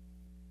you.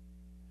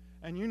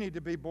 And you need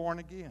to be born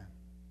again.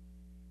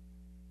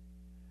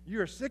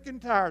 You are sick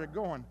and tired of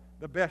going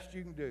the best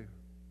you can do.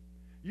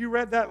 You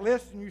read that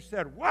list and you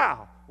said,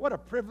 wow, what a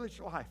privileged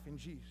life in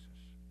Jesus.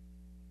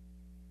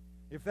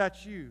 If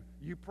that's you,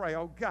 you pray,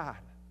 oh God,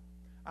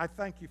 I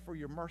thank you for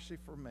your mercy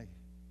for me.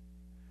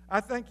 I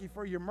thank you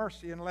for your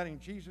mercy in letting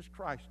Jesus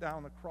Christ die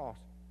on the cross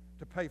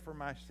to pay for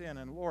my sin.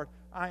 And Lord,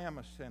 I am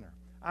a sinner.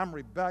 I'm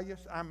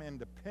rebellious. I'm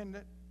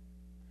independent.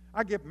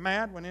 I get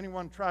mad when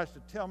anyone tries to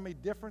tell me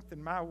different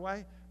than my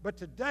way. But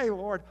today,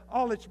 Lord,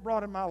 all it's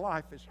brought in my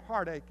life is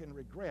heartache and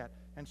regret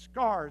and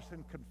scars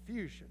and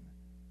confusion.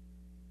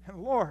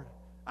 And Lord,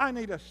 I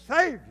need a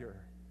Savior.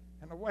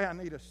 And the way I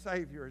need a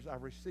Savior is I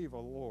receive a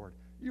Lord.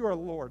 You are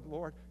Lord,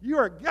 Lord. You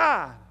are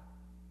God.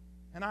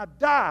 And I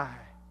die,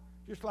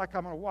 just like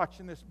I'm going to watch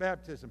in this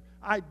baptism.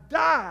 I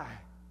die.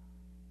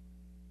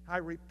 I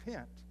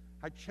repent.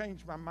 I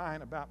change my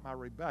mind about my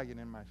rebellion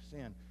and my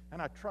sin.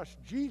 And I trust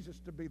Jesus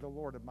to be the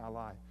Lord of my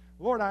life.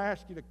 Lord, I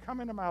ask you to come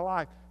into my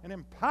life and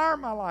empower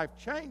my life,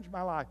 change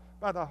my life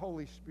by the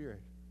Holy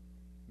Spirit.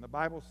 And the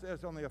Bible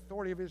says on the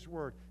authority of His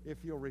Word, if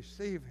you'll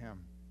receive Him,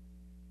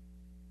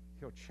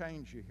 He'll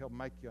change you. He'll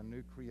make you a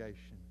new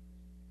creation.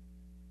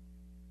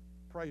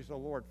 Praise the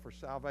Lord for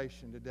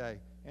salvation today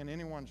in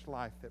anyone's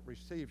life that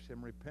receives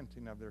Him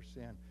repenting of their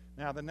sin.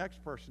 Now, the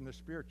next person, the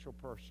spiritual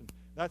person,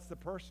 that's the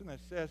person that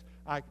says,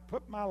 I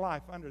put my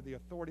life under the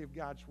authority of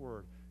God's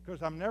Word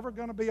because I'm never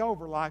going to be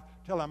over life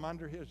till I'm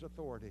under His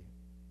authority.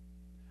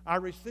 I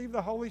receive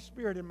the Holy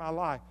Spirit in my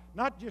life,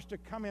 not just to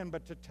come in,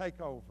 but to take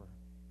over.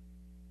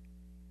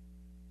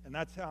 And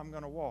that's how I'm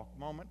going to walk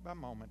moment by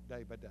moment,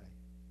 day by day,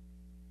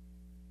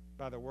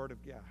 by the Word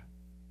of God.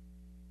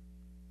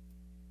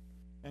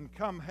 And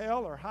come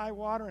hell or high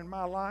water in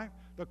my life,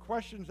 the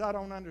questions I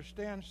don't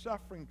understand,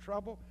 suffering,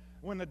 trouble,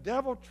 when the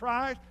devil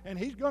tries, and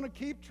he's going to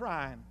keep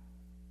trying.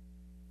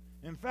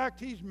 In fact,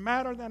 he's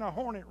madder than a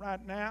hornet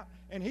right now,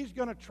 and he's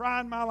going to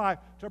try in my life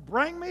to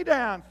bring me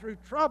down through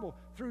trouble,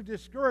 through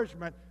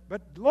discouragement.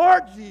 But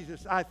Lord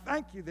Jesus, I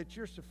thank you that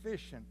you're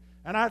sufficient.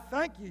 And I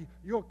thank you,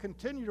 you'll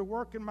continue to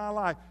work in my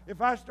life.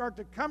 If I start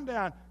to come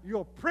down,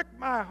 you'll prick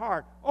my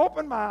heart,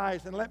 open my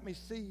eyes, and let me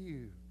see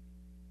you.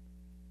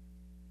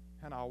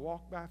 And I'll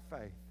walk by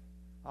faith.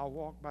 I'll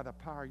walk by the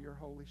power of your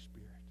Holy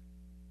Spirit.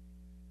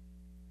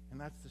 And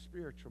that's the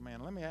spiritual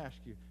man. Let me ask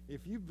you,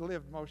 if you've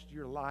lived most of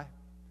your life,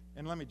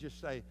 and let me just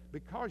say,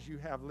 because you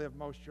have lived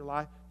most of your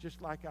life,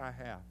 just like I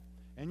have,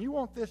 and you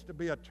want this to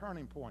be a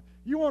turning point,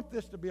 you want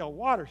this to be a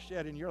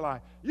watershed in your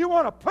life, you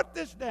want to put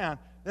this down,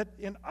 that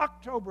in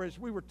October, as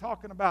we were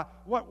talking about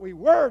what we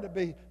were to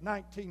be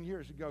 19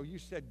 years ago, you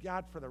said,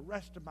 God, for the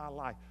rest of my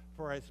life,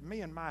 for as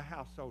me and my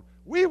household,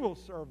 we will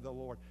serve the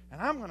Lord.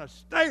 And I'm going to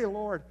stay,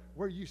 Lord,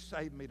 where you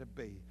saved me to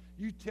be.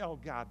 You tell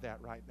God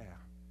that right now.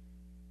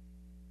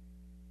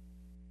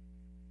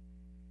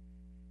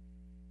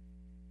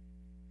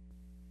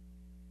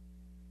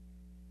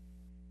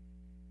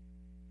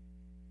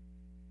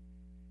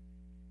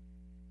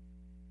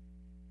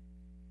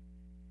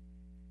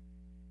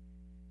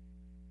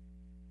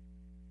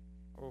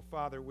 Oh,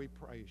 Father, we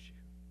praise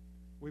you.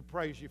 We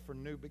praise you for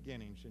new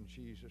beginnings in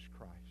Jesus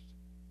Christ.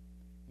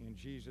 In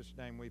Jesus'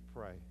 name we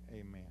pray.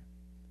 Amen.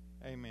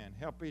 Amen.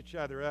 Help each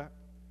other up.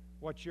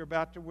 What you're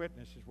about to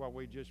witness is what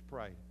we just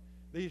prayed.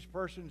 These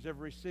persons have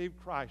received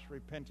Christ,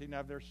 repenting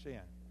of their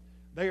sin.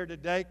 They are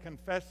today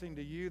confessing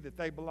to you that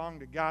they belong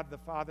to God the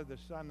Father, the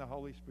Son, the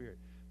Holy Spirit.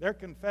 They're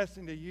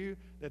confessing to you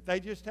that they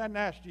just hadn't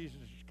asked Jesus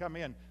to come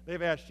in.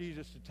 They've asked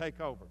Jesus to take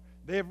over.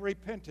 They've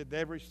repented.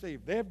 They've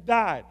received. They've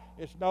died.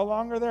 It's no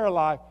longer their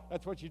life.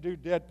 That's what you do,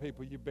 dead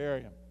people. You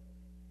bury them.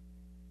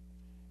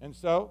 And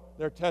so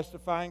they're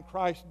testifying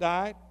Christ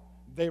died.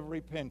 They've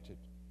repented.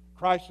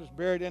 Christ was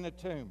buried in a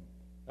tomb.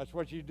 That's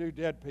what you do,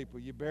 dead people.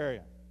 You bury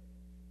them.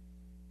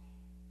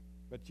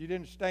 But you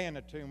didn't stay in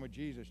the tomb with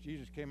Jesus.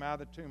 Jesus came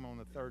out of the tomb on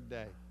the third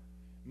day.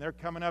 And they're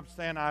coming up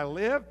saying, I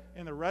live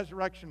in the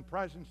resurrection,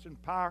 presence,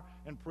 and power,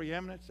 and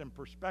preeminence, and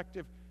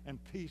perspective, and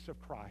peace of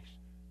Christ,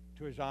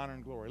 to His honor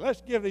and glory.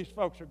 Let's give these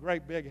folks a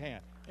great big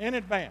hand in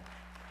advance.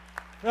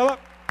 Philip,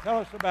 tell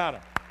us about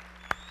it.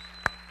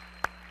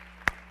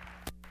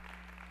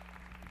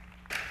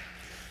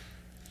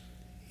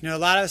 You know, a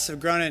lot of us have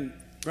grown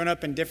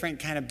up in different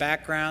kind of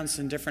backgrounds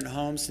and different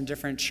homes and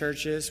different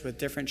churches with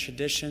different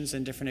traditions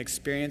and different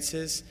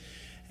experiences.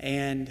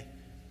 And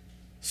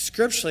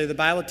scripturally, the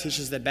Bible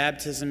teaches that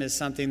baptism is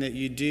something that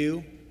you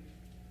do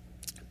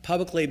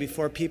publicly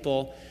before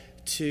people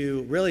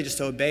to really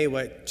just obey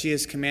what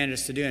Jesus commanded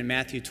us to do in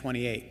Matthew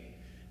 28.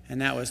 And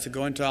that was to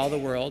go into all the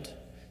world,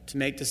 to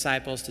make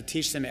disciples, to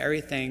teach them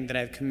everything that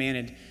I've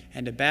commanded,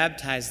 and to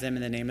baptize them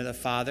in the name of the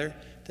Father,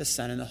 the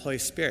Son, and the Holy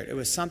Spirit. It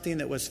was something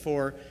that was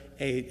for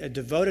a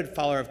devoted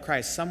follower of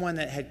Christ, someone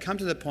that had come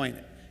to the point,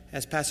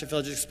 as Pastor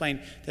Phil just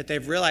explained, that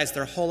they've realized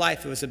their whole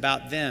life it was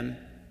about them.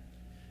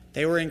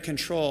 They were in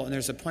control, and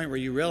there's a point where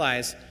you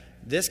realize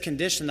this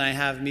condition that I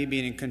have, me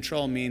being in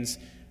control, means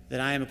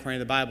that I am, according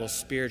to the Bible,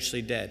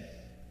 spiritually dead.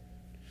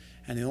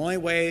 And the only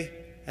way,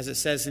 as it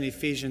says in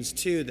Ephesians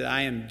 2, that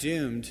I am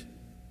doomed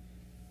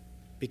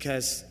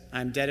because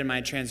I'm dead in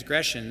my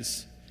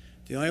transgressions,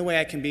 the only way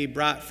I can be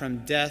brought from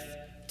death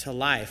to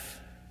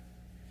life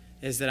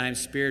is that I'm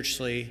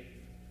spiritually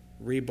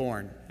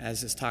reborn,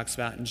 as this talks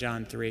about in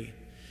John 3.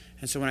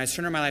 And so when I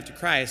surrender my life to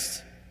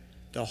Christ,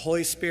 the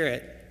Holy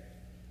Spirit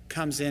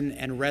comes in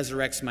and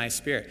resurrects my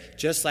spirit.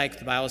 Just like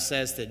the Bible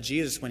says that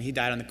Jesus, when he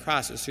died on the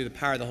cross, it was through the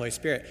power of the Holy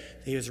Spirit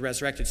that he was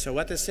resurrected. So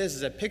what this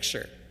is a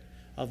picture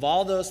of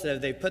all those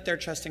that they put their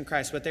trust in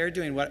Christ. What they're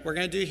doing, what we're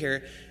going to do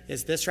here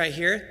is this right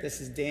here.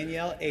 This is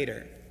Danielle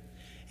Ader.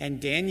 And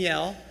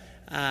Danielle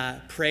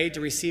prayed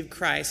to receive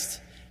Christ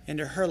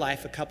into her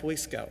life a couple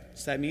weeks ago.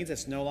 So that means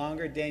it's no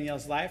longer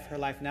Danielle's life. Her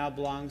life now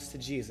belongs to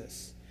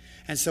Jesus.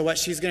 And so what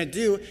she's going to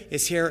do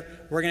is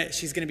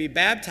she's going to be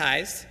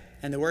baptized.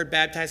 And the word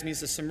baptize means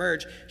to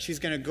submerge. She's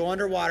going to go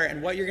underwater,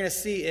 and what you're going to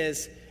see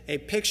is a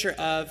picture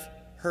of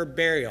her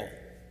burial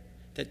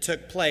that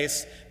took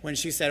place when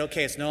she said,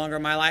 okay, it's no longer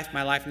my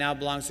life now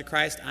belongs to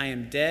Christ. I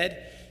am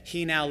dead.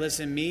 He now lives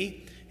in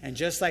me. And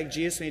just like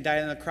Jesus, when he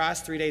died on the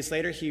cross, 3 days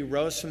later, he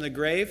rose from the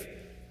grave.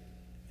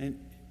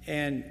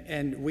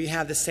 And we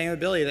have the same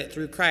ability that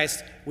through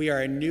Christ, we are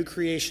a new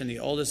creation. The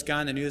old is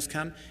gone, the new has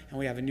come, and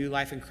we have a new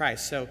life in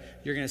Christ. So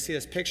you're going to see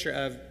this picture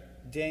of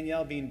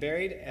Danielle being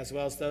buried, as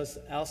well as those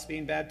else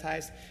being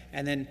baptized.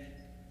 And then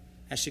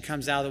as she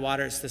comes out of the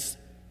water, it's this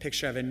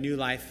picture of a new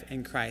life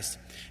in Christ.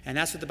 And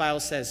that's what the Bible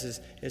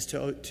says is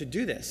to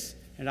do this.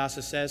 And it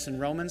also says in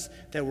Romans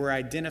that we're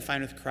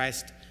identified with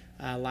Christ,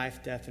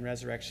 life, death, and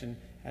resurrection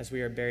as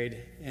we are buried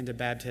into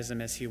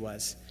baptism as he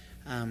was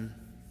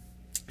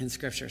in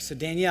Scripture. So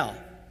Danielle,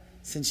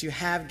 since you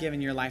have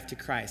given your life to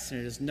Christ,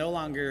 and it is no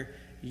longer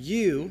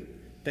you,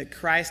 but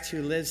Christ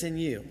who lives in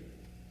you,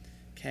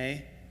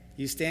 okay?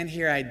 You stand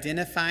here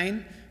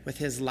identifying with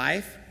his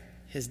life,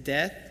 his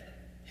death,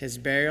 his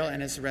burial,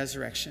 and his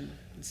resurrection.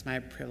 It's my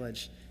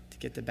privilege to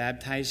get to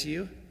baptize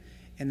you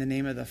in the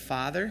name of the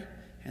Father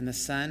and the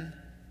Son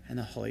and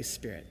the Holy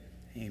Spirit.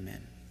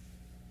 Amen.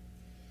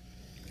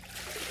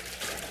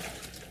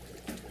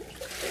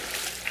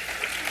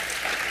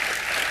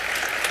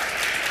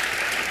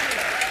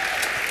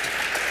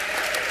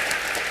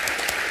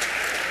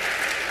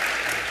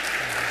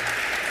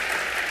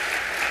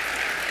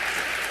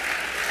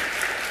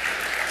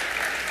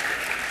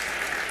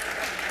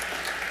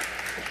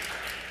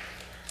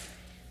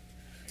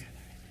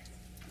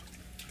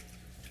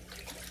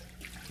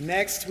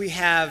 Next, we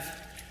have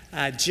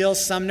Jill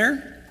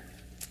Sumner,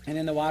 and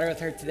in the water with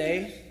her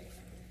today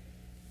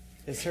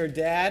is her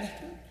dad,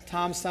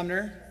 Tom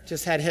Sumner.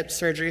 Just had hip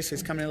surgery, so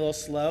he's coming a little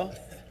slow.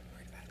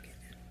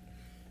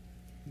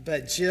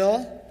 But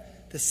Jill,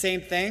 the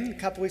same thing. A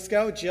couple weeks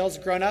ago, Jill's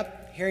grown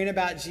up hearing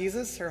about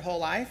Jesus her whole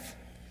life.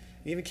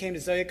 Even came to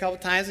Zoe a couple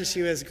times when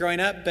she was growing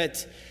up,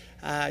 but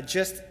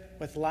just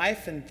with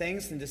life and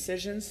things and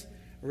decisions,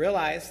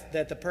 realized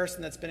that the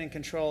person that's been in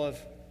control of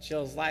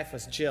Jill's life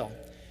was Jill.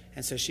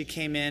 And so she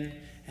came in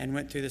and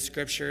went through the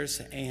scriptures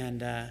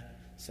and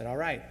said, all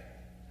right,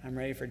 I'm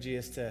ready for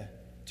Jesus to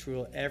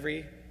rule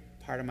every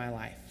part of my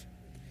life.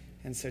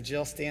 And so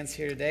Jill stands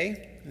here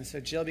today. And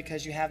so Jill,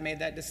 because you have made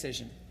that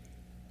decision,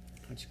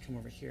 why don't you come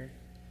over here?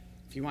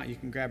 If you want, you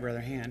can grab her other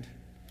hand.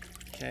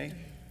 Okay?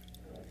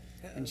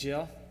 And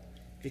Jill,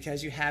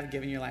 because you have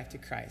given your life to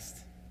Christ,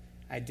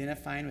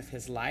 identifying with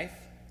his life,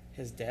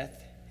 his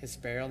death, his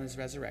burial, and his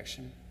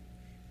resurrection,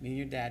 me and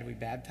your dad, we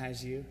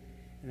baptize you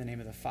in the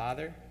name of the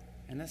Father,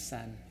 and the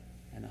Son,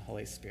 and the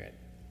Holy Spirit.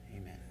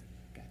 Amen.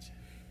 Gotcha.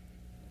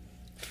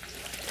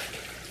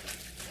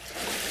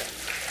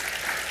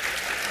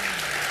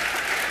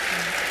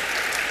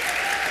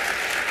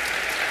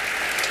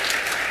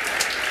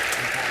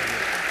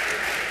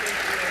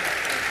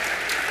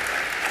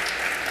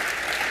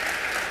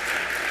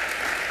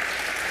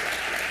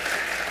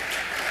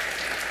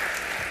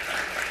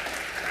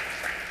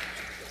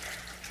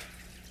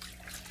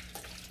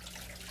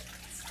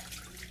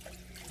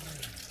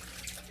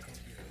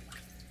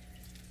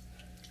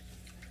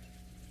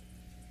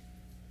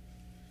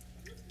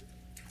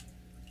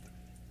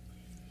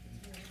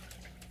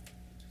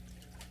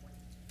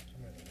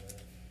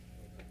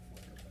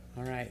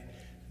 All right.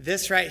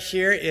 This right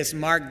here is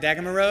Mark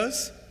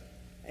Degamarose,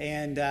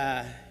 and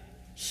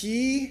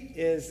he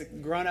is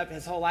grown up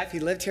his whole life.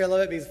 He lived here a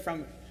little bit.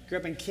 Grew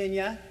up in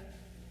Kenya,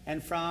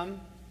 and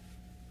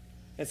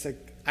it's an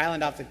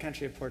island off the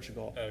country of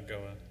Portugal.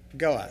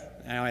 Goa.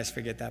 I always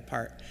forget that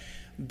part.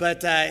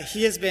 But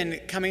he has been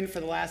coming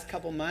for the last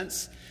couple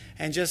months,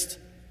 and just,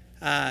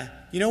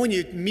 when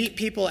you meet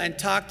people and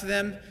talk to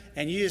them,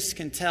 and you just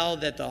can tell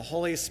that the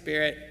Holy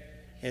Spirit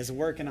is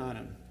working on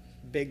them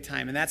big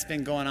time. And that's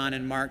been going on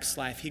in Mark's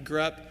life. He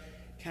grew up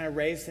kind of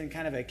raised in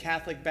kind of a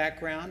Catholic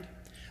background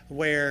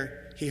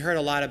where he heard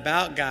a lot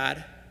about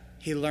God.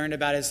 He learned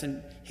about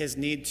his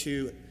need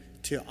to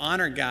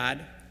honor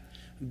God,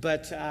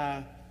 but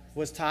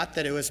was taught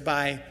that it was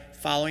by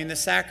following the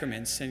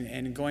sacraments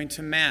and going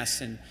to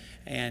Mass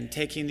and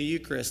taking the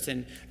Eucharist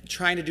and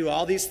trying to do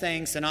all these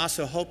things, and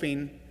also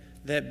hoping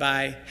that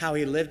by how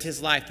he lived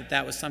his life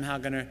that was somehow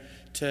going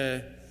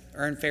to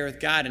earn favor with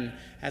God. And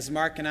as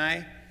Mark and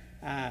I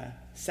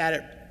sat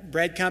at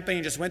Bread Company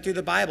and just went through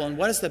the Bible. And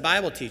what does the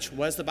Bible teach?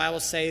 What does the Bible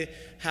say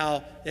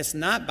how it's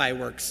not by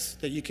works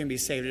that you can be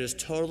saved? It is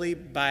totally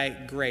by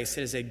grace.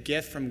 It is a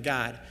gift from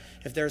God.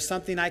 If there's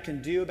something I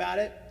can do about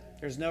it,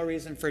 there's no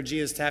reason for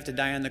Jesus to have to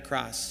die on the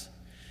cross.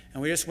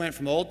 And we just went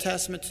from Old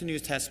Testament to New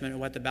Testament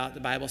and what the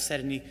Bible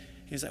said. And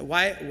he's like,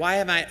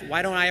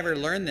 why don't I ever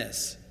learn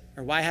this?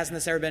 Or why hasn't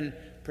this ever been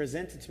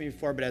presented to me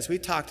before? But as we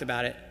talked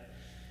about it,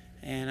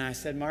 and I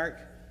said, Mark,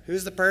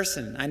 who's the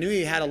person? I knew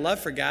he had a love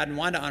for God and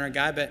wanted to honor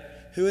God,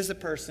 but who is the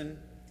person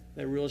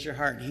that rules your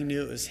heart? And he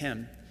knew it was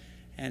him.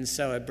 And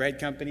so at Bread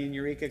Company in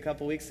Eureka a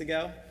couple weeks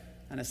ago,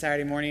 on a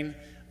Saturday morning,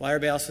 while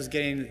everybody else was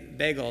getting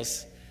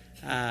bagels,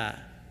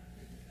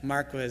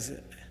 Mark was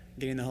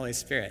getting the Holy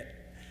Spirit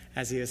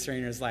as he was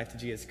surrendering his life to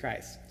Jesus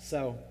Christ.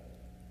 So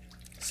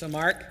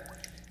Mark,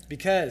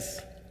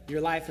 because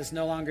your life is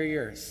no longer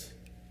yours,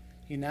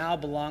 you now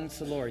belong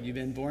to the Lord. You've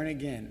been born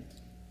again.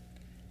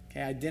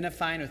 Okay,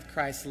 identifying with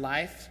Christ's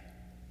life,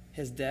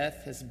 his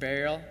death, his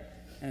burial,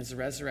 and his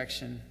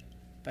resurrection.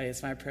 But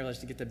it's my privilege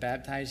to get to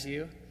baptize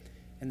you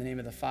in the name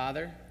of the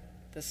Father,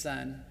 the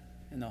Son,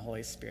 and the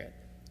Holy Spirit.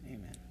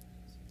 Amen.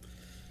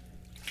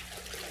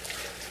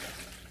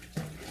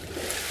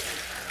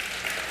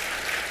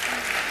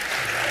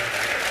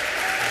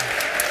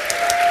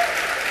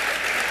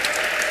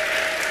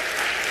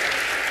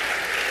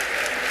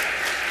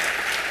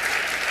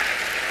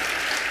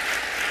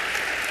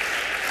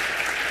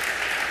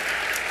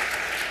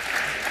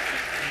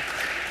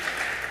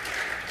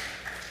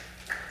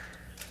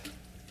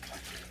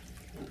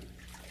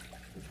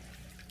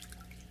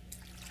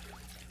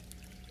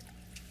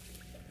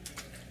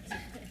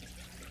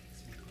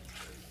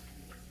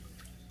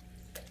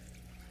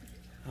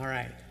 All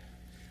right.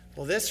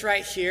 Well, this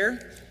right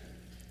here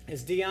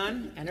is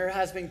Dion and her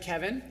husband,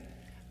 Kevin.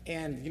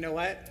 And you know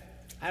what?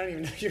 I don't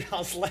even know your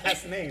all's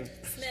last name.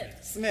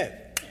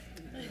 Smith.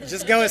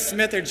 Just go with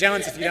Smith or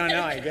Jones if you don't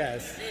know, I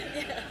guess.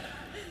 Yeah.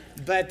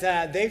 But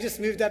they've just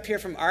moved up here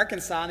from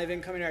Arkansas, and they've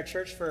been coming to our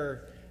church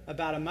for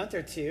about a month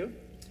or two.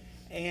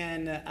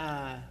 And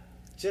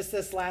just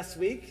this last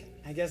week,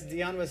 I guess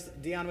Dion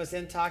was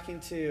in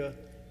talking to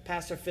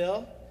Pastor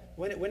Phil.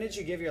 When did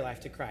you give your life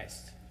to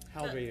Christ?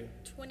 How old were you?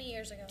 20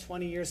 years ago.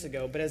 20 years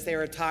ago. But as they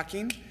were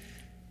talking,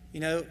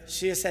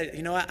 she has said,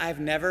 you know what? I've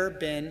never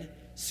been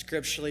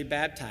scripturally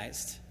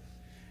baptized.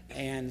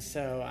 And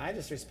so I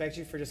just respect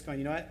you for just going,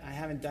 you know what? I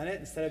haven't done it.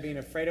 Instead of being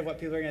afraid of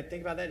what people are going to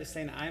think about that, just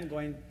saying, I'm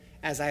going,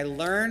 as I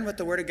learn what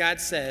the Word of God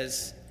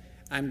says,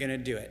 I'm going to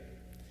do it.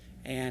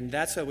 And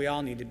that's what we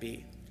all need to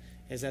be,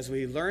 is as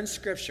we learn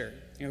Scripture.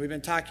 We've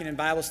been talking in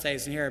Bible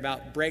studies in here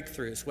about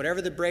breakthroughs.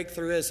 Whatever the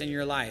breakthrough is in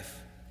your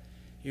life,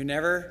 you're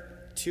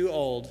never too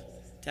old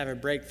to have a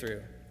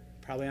breakthrough.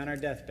 Probably on our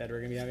deathbed,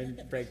 we're going to be having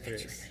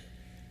breakthroughs.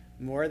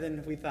 More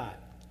than we thought.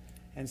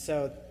 And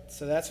so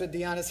that's what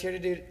Dion is here to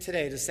do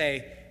today, to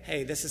say,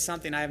 hey, this is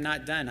something I have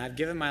not done. I've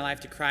given my life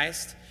to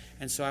Christ,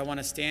 and so I want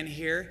to stand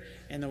here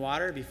in the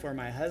water before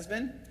my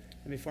husband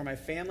and before my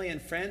family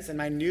and friends and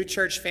my new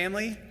church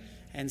family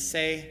and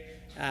say,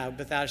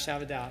 without a shadow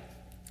of a doubt,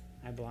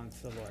 I belong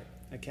to the Lord.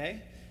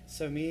 Okay?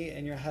 So me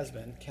and your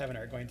husband, Kevin,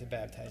 are going to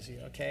baptize you.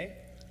 Okay?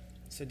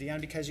 So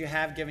Dion, because you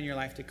have given your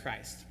life to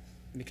Christ,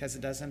 because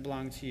it doesn't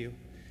belong to you,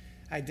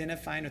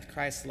 identifying with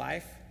Christ's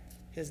life,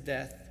 his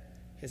death,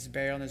 his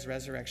burial, and his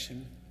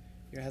resurrection,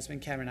 your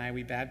husband Kevin and I,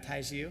 we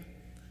baptize you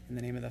in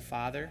the name of the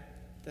Father,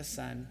 the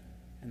Son,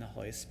 and the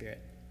Holy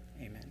Spirit.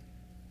 Amen.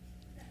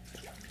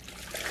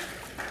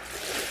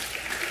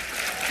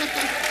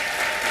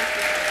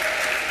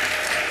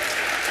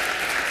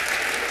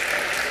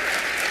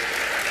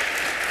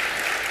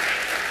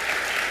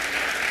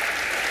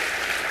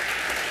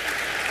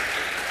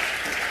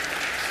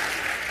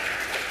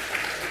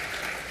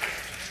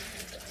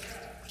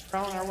 We're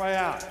on our way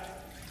out.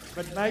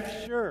 But make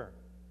sure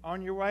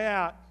on your way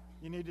out,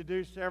 you need to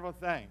do several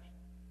things.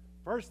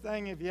 First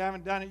thing, if you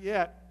haven't done it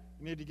yet,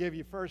 you need to give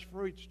your first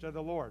fruits to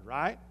the Lord,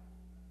 right?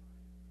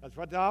 That's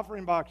what the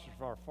offering boxes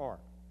are for.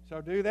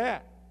 So do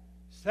that.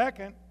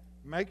 Second,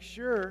 make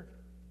sure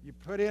you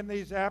put in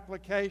these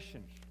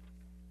applications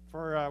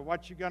for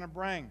what you're going to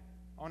bring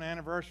on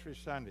Anniversary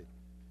Sunday.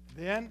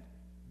 Then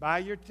buy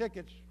your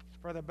tickets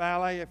for the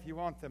ballet if you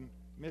want them.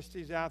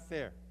 Misty's out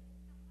there.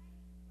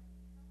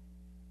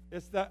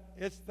 It's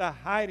the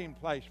hiding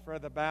place for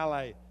the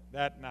ballet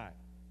that night.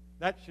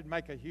 That should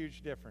make a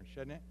huge difference,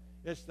 shouldn't it?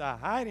 It's the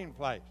hiding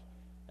place.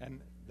 And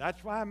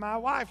that's why my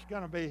wife's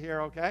going to be here,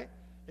 okay?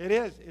 It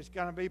is. It's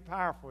going to be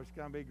powerful. It's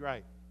going to be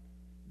great.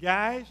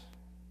 Guys,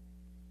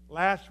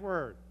 last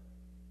word.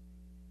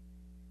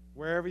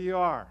 Wherever you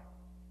are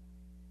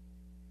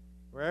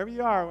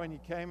when you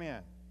came in,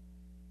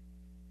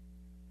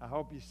 I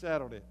hope you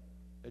settled it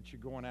that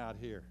you're going out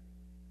here.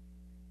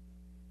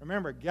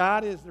 Remember,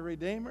 God is the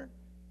Redeemer,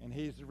 and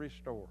He's the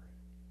restorer.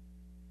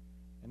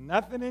 And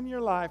nothing in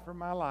your life or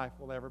my life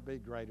will ever be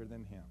greater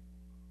than Him.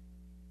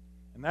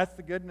 And that's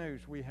the good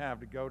news we have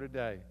to go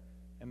today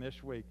and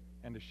this week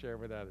and to share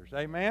with others.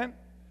 Amen?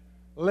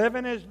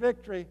 Living is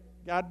victory.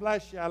 God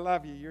bless you. I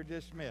love you. You're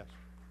dismissed.